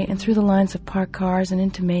highway and through the lines of parked cars and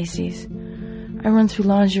into Macy's. I run through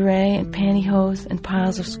lingerie and pantyhose and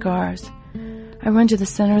piles of scarves. I run to the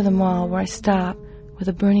center of the mall where I stop with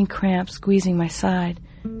a burning cramp squeezing my side,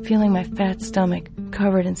 feeling my fat stomach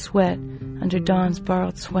covered in sweat under Dawn's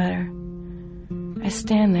borrowed sweater. I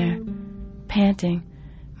stand there, panting,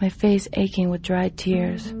 my face aching with dried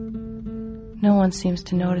tears. No one seems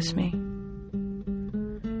to notice me.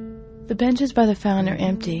 The benches by the fountain are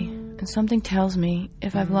empty, and something tells me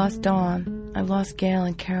if I've lost Dawn, I've lost Gail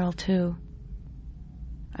and Carol too.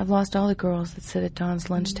 I've lost all the girls that sit at Dawn's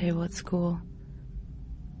lunch table at school.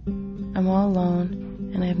 I'm all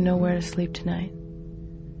alone, and I have nowhere to sleep tonight.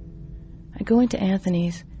 I go into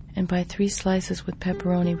Anthony's and buy 3 slices with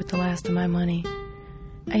pepperoni with the last of my money.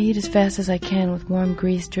 I eat as fast as I can with warm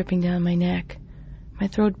grease dripping down my neck. My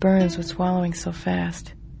throat burns with swallowing so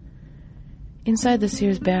fast. Inside the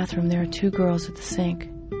Sears bathroom, there are 2 girls at the sink.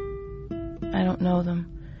 I don't know them.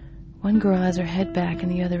 One girl has her head back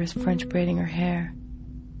and the other is French braiding her hair.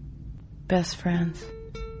 Best friends.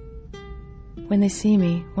 When they see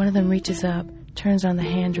me, one of them reaches up, turns on the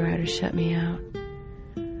hand dryer to shut me out.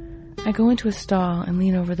 I go into a stall and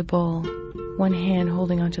lean over the bowl, one hand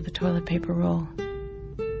holding onto the toilet paper roll.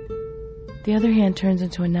 The other hand turns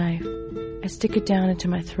into a knife. I stick it down into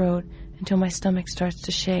my throat until my stomach starts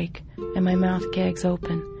to shake and my mouth gags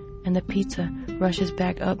open and the pizza rushes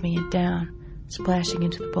back up me and down, splashing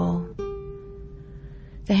into the bowl.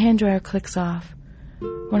 The hand dryer clicks off.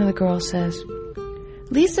 One of the girls says,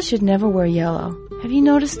 "Lisa should never wear yellow. Have you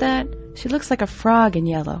noticed that? She looks like a frog in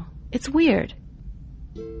yellow. It's weird."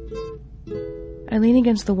 I lean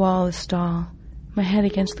against the wall of the stall, my head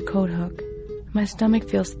against the coat hook. My stomach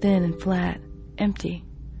feels thin and flat, empty.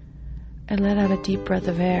 I let out a deep breath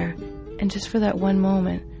of air, and just for that one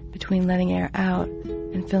moment between letting air out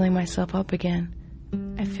and filling myself up again,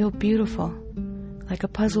 I feel beautiful, like a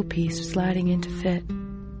puzzle piece sliding into fit.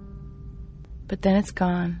 But then it's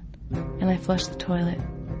gone, and I flush the toilet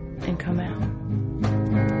and come out.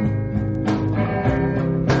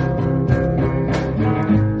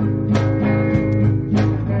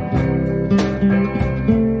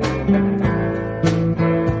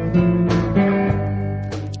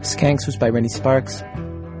 Skanks was by Rennie Sparks.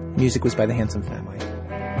 Music was by the Handsome Family.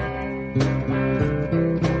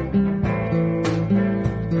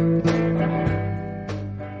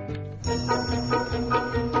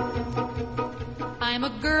 I'm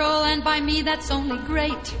a girl, and by me that's only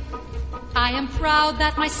great. I am proud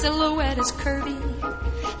that my silhouette is curvy,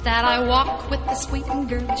 that I walk with a sweet and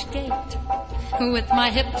girlish gait, with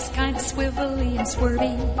my hips kind of swivelly and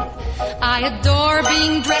swervy. I adore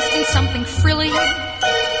being dressed in something frilly.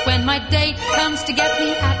 When my date comes to get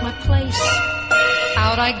me at my place,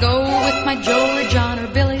 out I go with my Joe or John or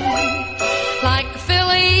Billy, like a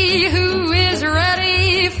filly who is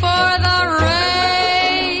ready for the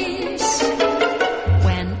race.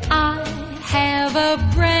 When I have a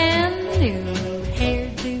brand new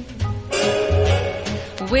hairdo,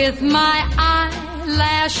 with my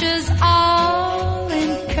eyelashes all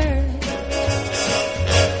in curls,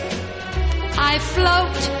 I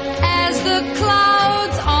float as the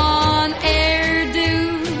clouds on air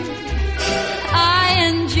do. I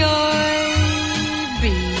enjoy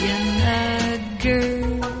being a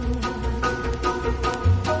girl.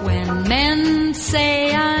 When men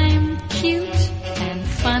say I'm cute,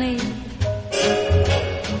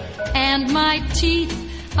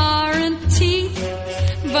 aren't teeth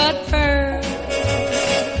but pearls.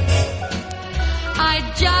 I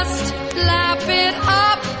just lap it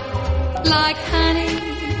up like honey.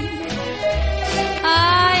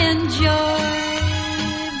 I enjoy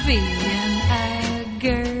being a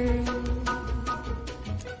girl.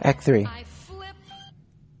 Act 3.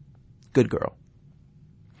 Good girl.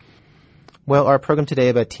 Well, our program today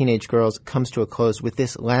about teenage girls comes to a close with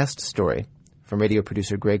this last story from radio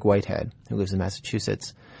producer Greg Whitehead, who lives in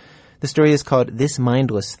Massachusetts. The story is called This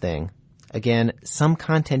Mindless Thing. Again, some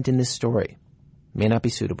content in this story may not be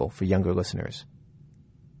suitable for younger listeners.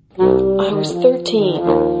 I was 13,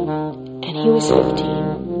 and he was 15.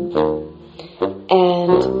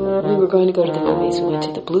 And we were going to go to the movies. We went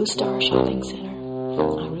to the Blue Star Shopping Center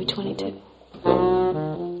on Route 22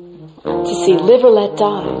 to see Live or Let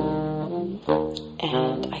Die.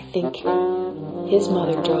 And I think his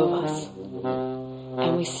mother drove us.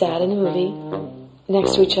 And we sat in the movie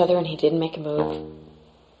next to each other, and he didn't make a move.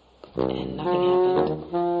 And nothing happened.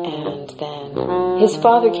 And then his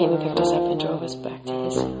father came and picked us up and drove us back to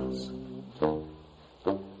his house.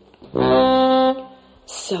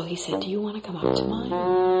 So he said, do you want to come up to mine?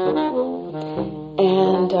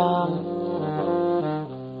 And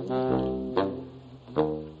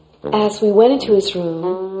as we went into his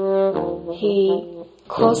room, he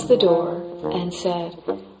closed the door and said,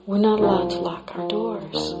 we're not allowed to lock our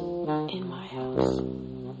doors in my house.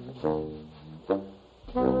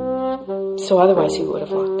 So otherwise he would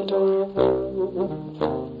have locked the door.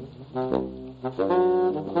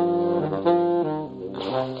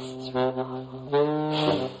 This is really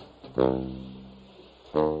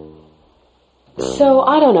So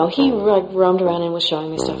I don't know. He roamed around and was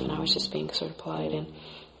showing me stuff, and I was just being sort of polite and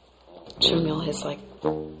showing me all his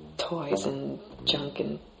toys and junk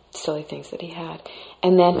and silly things that he had,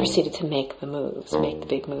 and then proceeded to make the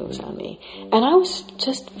big moves on me. And I was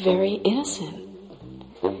just very innocent.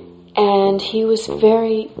 And he was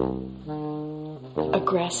very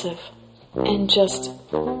aggressive and just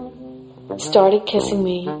started kissing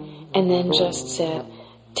me and then just said,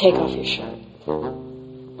 take off your shirt.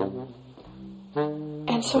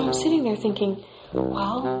 And so I'm sitting there thinking,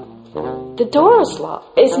 well, the door is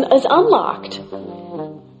unlocked.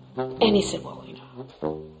 And he said, well,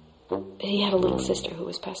 he had a little sister who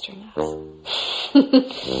was pestering us.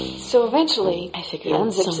 So eventually I figured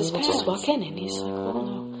someone would just walk in, and he's like, well,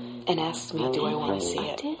 no. And asked me, do I want to see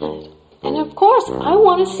it? I did. And of course, I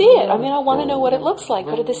want to see it. I mean, I want to know what it looks like.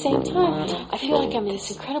 But at the same time, I feel like I'm in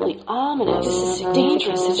this incredibly ominous,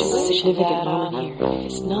 dangerous situation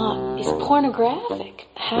that is pornographic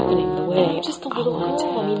happening the way just a little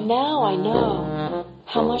girl. I mean, now I know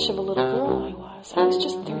how much of a little girl I was. I was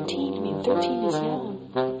just 13. I mean, 13 is young.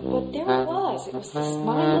 But there it was. It was this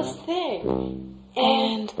mindless thing.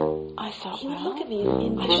 And I thought, he would look at me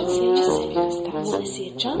and I should say, just say, because I want to see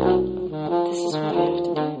it jump. This is what I have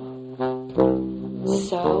to do.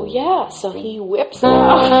 So he whips it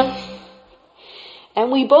out.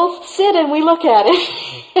 And we both sit and we look at it.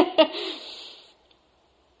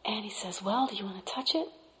 And he says, well, do you want to touch it?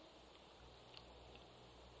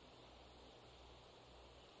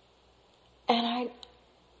 And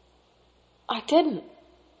I didn't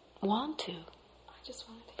want to. I just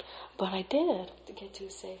wanted to. But I did. To get to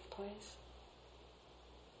a safe place.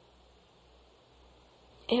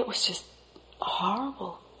 It was just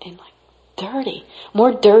horrible and dirty.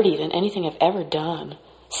 More dirty than anything I've ever done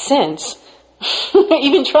since.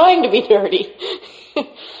 Even trying to be dirty.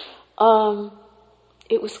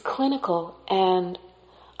 It was clinical, and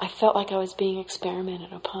I felt like I was being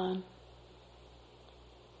experimented upon.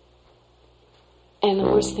 And the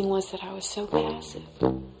worst thing was that I was so passive.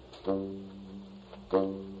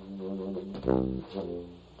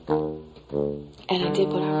 And I did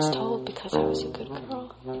what I was told because I was a good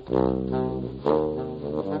girl.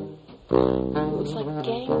 It was like a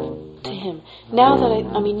game to him. Now that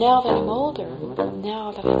I'm older,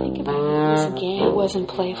 now that I think about it, it was a game. It wasn't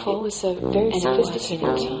playful. It was a very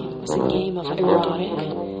sophisticated game. It was a game of erotic,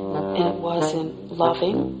 and it wasn't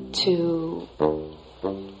loving to.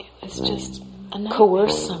 It was just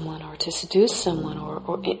coerce someone or to seduce someone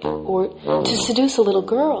or to seduce a little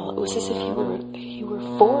girl. It was as if you were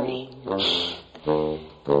 40.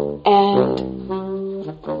 And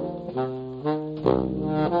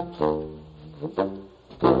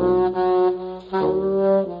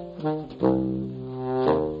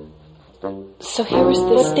so here was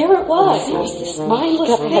this. There it was. There was this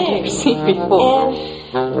mindless thing I'd never seen before.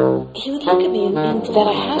 And he would look at me and that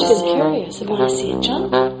I had been curious about to see it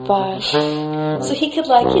jump, but so he could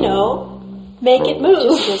make it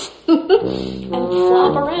move and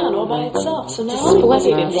flop around all by itself. So now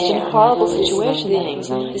displayed in such a horrible situation that it was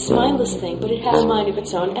this mindless thing, but it had a mind of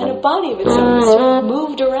its own and a body of its own. It sort of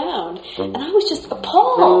moved around, and I was just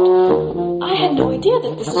appalled. I had no idea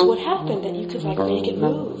that this is what happened, that you could like make it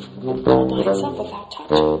move all by itself without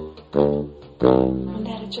touching. And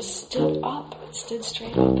that it just stood up. It stood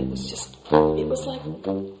straight up. It was like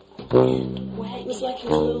it was like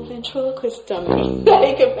his little ventriloquist dummy that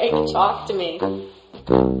he could make talk to me.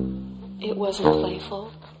 It wasn't playful,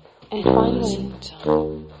 and it wasn't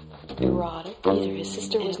erotic. Either his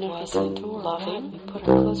sister wasn't loving. We put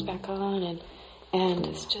our clothes back on, and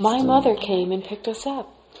my mother came and picked us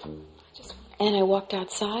up. And I walked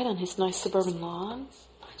outside on his nice suburban lawn.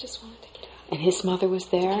 I just wanted to get out. And his mother was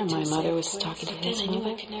there, and my mother was talking to his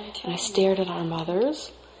mother. And I stared at our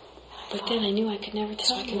mothers. But then I knew I could never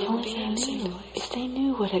tell them if they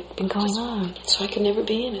knew what had been going on. So I could never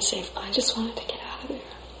be in a safe place. I just wanted to get out of there.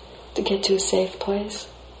 To get to a safe place.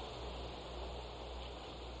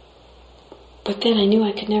 But then I knew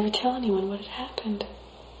I could never tell anyone what had happened.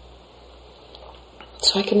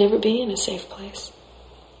 So I could never be in a safe place.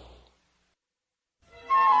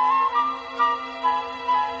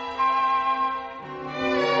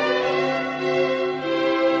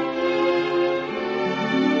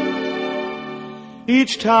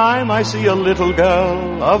 Each time I see a little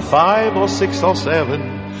girl of 5 or 6 or 7,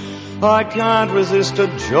 I can't resist a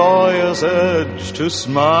joyous urge to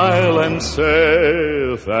smile and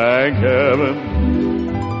say, thank heaven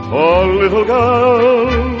for little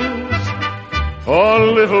girls. For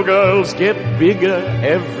little girls get bigger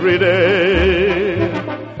every day.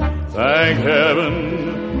 Thank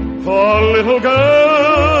heaven for little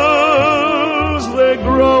girls. They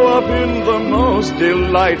grow up in the most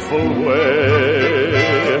delightful way.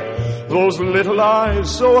 Those little eyes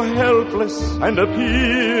so helpless and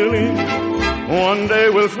appealing one day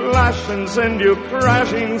will flash and send you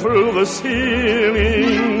crashing through the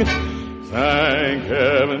ceiling. Thank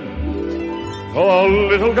heaven for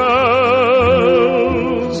little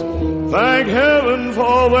girls. Thank heaven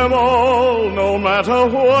for them all, no matter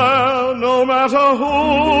where, no matter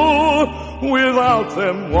who. Without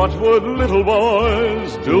them, what would little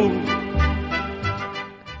boys do?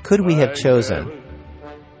 Could we have chosen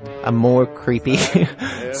a more creepy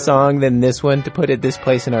song than this one to put at this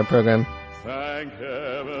place in our program?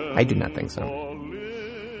 I do not think so.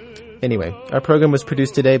 Anyway, our program was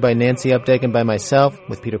produced today by Nancy Updike and by myself,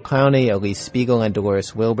 with Peter Clowney, Elise Spiegel, and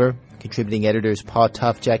Dolores Wilbur. Contributing editors Paul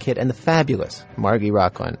Tuff, Jack Hitt, and the fabulous Margie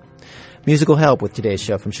Rockland. Musical help with today's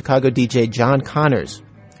show from Chicago DJ John Connors,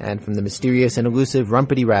 and from the mysterious and elusive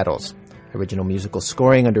Rumpity Rattles. Original musical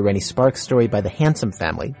scoring under Rennie Sparks' story by the Handsome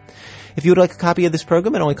Family. If you would like a copy of this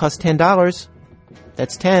program, it only costs $10.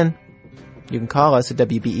 That's 10. You can call us at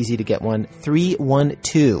WBEZ to get one,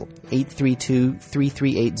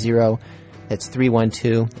 312-832-3380. That's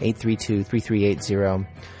 312-832-3380.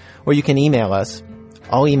 Or you can email us.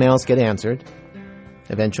 All emails get answered,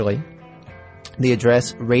 eventually. The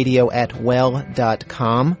address,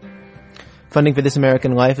 radio@well.com. Funding for This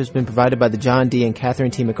American Life has been provided by the John D. and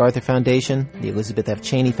Catherine T. MacArthur Foundation, the Elizabeth F.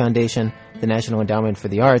 Cheney Foundation, the National Endowment for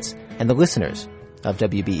the Arts, and the listeners of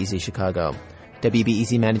WBEZ Chicago.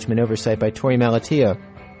 WBEZ Management Oversight by Tori Malatia.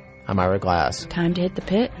 I'm Ira Glass. Time to hit the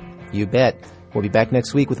pit? You bet. We'll be back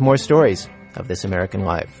next week with more stories of This American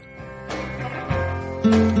Life.